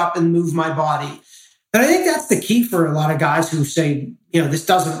wake up and move my body. And I think that's the key for a lot of guys who say, this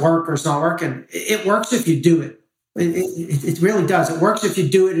doesn't work or it's not working. It works if you do it. It really does. It works if you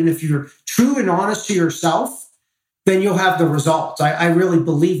do it. And if you're true and honest to yourself, then you'll have the results. I really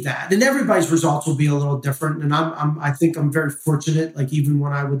believe that. And everybody's results will be a little different. And I think I'm very fortunate. Like even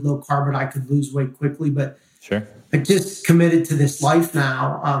when I would low carb, I could lose weight quickly, but sure. I just committed to this life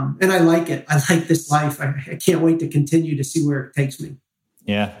now. And I like it. I like this life. I can't wait to continue to see where it takes me.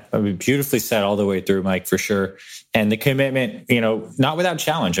 Yeah, I mean, beautifully said all the way through, Mike, for sure. And the commitment, not without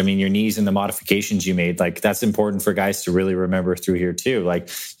challenge. I mean, your knees and the modifications you made, like that's important for guys to really remember through here too. Like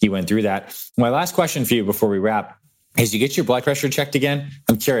you went through that. My last question for you before we wrap is, you get your blood pressure checked again?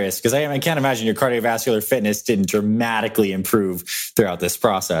 I'm curious because I can't imagine your cardiovascular fitness didn't dramatically improve throughout this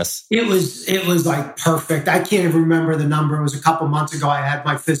process. It was like perfect. I can't even remember the number. It was a couple months ago. I had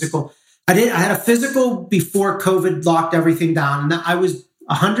my physical. I had a physical before COVID locked everything down, and I was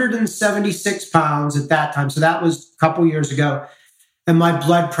 176 pounds at that time. So that was a couple years ago. And my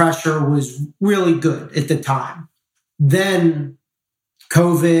blood pressure was really good at the time. Then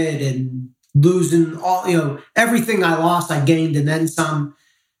COVID and losing all, everything I lost, I gained and then some.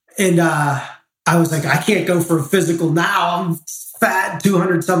 And I was like, I can't go for a physical now. I'm fat,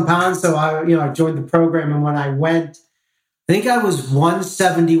 200 some pounds. So I joined the program. And when I went, I think I was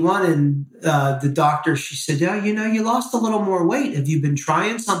 171, and the doctor, she said, yeah, you lost a little more weight. Have you been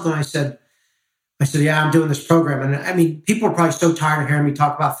trying something? I said, yeah, I'm doing this program. And I mean, people are probably so tired of hearing me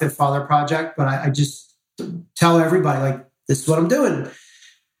talk about Fit Father Project, but I just tell everybody, like, this is what I'm doing.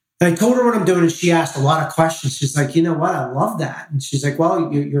 And I told her what I'm doing, and she asked a lot of questions. She's like, you know what? I love that. And she's like,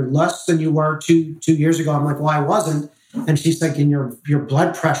 well, you're less than you were two years ago. I'm like, well, I wasn't. And she's like, and your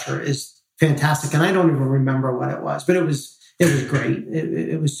blood pressure is fantastic. And I don't even remember what it was, but it was great.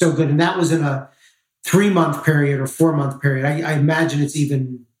 It was so good. And that was in a 3-month period or 4-month period. I imagine it's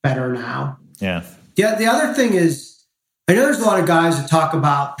even better now. Yeah. The other thing is, I know there's a lot of guys that talk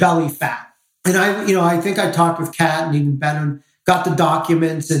about belly fat. And I think I talked with Kat and even Ben, got the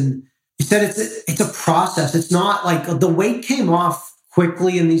documents, and he said it's a process. It's not like the weight came off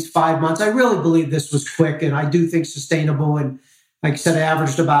quickly in these 5 months. I really believe this was quick, and I do think sustainable. And like I said, I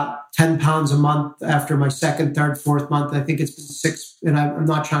averaged about 10 pounds a month after my second, third, fourth month. I think it's been 6, and I'm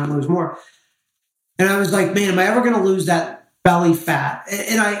not trying to lose more. And I was like, man, am I ever going to lose that belly fat?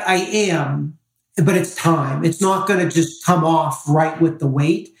 And I am. but it's time. It's not going to just come off right with the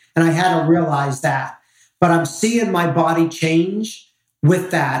weight. And I had to realize that. But I'm seeing my body change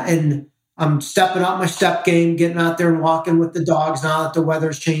with that. And I'm stepping up my step game, getting out there and walking with the dogs now that the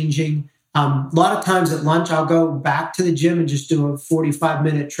weather's changing. A lot of times at lunch, I'll go back to the gym and just do a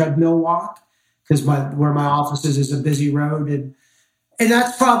 45-minute treadmill walk because where my office is a busy road. And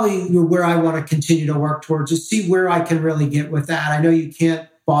that's probably where I want to continue to work towards, to see where I can really get with that. I know you can't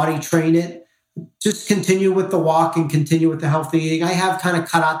body train it. Just continue with the walk and continue with the healthy eating. I have kind of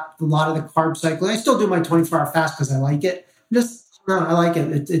cut out a lot of the carb cycling. I still do my 24-hour fast because I like it. I like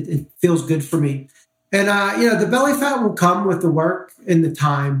it. It feels good for me. And, the belly fat will come with the work and the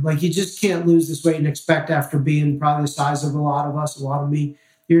time. Like, you just can't lose this weight and expect after being probably the size of a lot of us, a lot of me,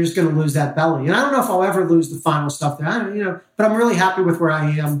 you're just going to lose that belly. And I don't know if I'll ever lose the final stuff there. But I'm really happy with where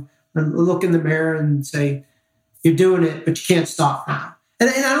I am. And look in the mirror and say, you're doing it, but you can't stop now. And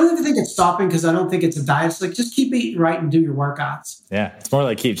I don't even think it's stopping because I don't think it's a diet. It's like, just keep eating right and do your workouts. Yeah, it's more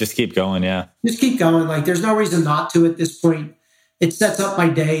like just keep going, yeah. Just keep going. Like, there's no reason not to at this point. It sets up my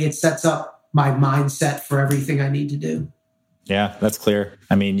day. It sets up my mindset for everything I need to do. Yeah, that's clear.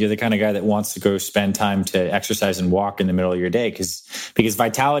 I mean, you're the kind of guy that wants to go spend time to exercise and walk in the middle of your day because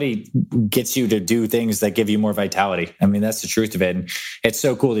vitality gets you to do things that give you more vitality. I mean, that's the truth of it. And it's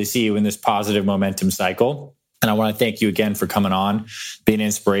so cool to see you in this positive momentum cycle. And I want to thank you again for coming on, being an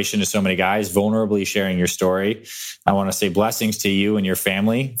inspiration to so many guys, vulnerably sharing your story. I want to say blessings to you and your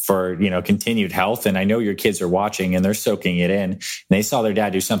family for, continued health. And I know your kids are watching and they're soaking it in. And they saw their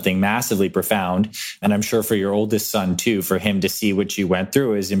dad do something massively profound. And I'm sure for your oldest son too, for him to see what you went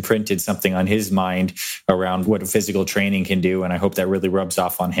through has imprinted something on his mind around what physical training can do. And I hope that really rubs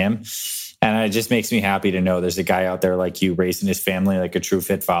off on him. And it just makes me happy to know there's a guy out there like you raising his family like a true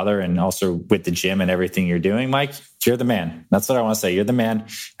fit father, and also with the gym and everything you're doing. Mike, you're the man. That's what I want to say. You're the man.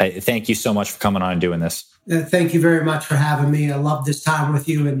 Thank you so much for coming on and doing this. Thank you very much for having me. I love this time with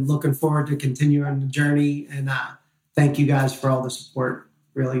you and looking forward to continuing the journey. And thank you guys for all the support.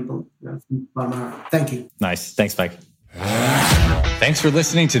 Really, thank you. Nice. Thanks, Mike. Thanks for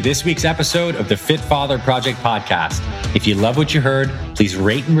listening to this week's episode of the Fit Father Project podcast. If you love what you heard, please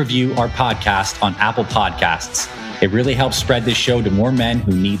rate and review our podcast on Apple Podcasts. It really helps spread this show to more men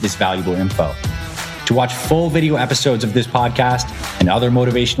who need this valuable info. To watch full video episodes of this podcast and other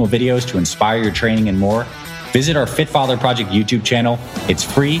motivational videos to inspire your training and more, visit our Fit Father Project YouTube channel. It's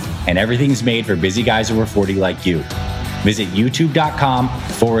free and everything's made for busy guys over 40 like you. Visit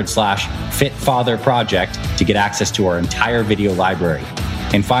youtube.com/Fit Father Project to get access to our entire video library.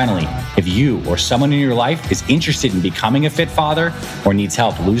 And finally, if you or someone in your life is interested in becoming a fit father or needs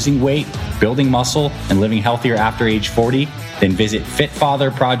help losing weight, building muscle, and living healthier after age 40, then visit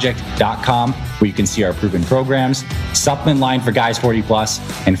fitfatherproject.com, where you can see our proven programs, supplement line for guys 40 plus,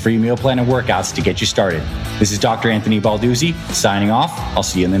 and free meal plan and workouts to get you started. This is Dr. Anthony Balduzzi signing off. I'll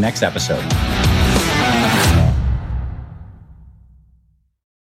see you in the next episode.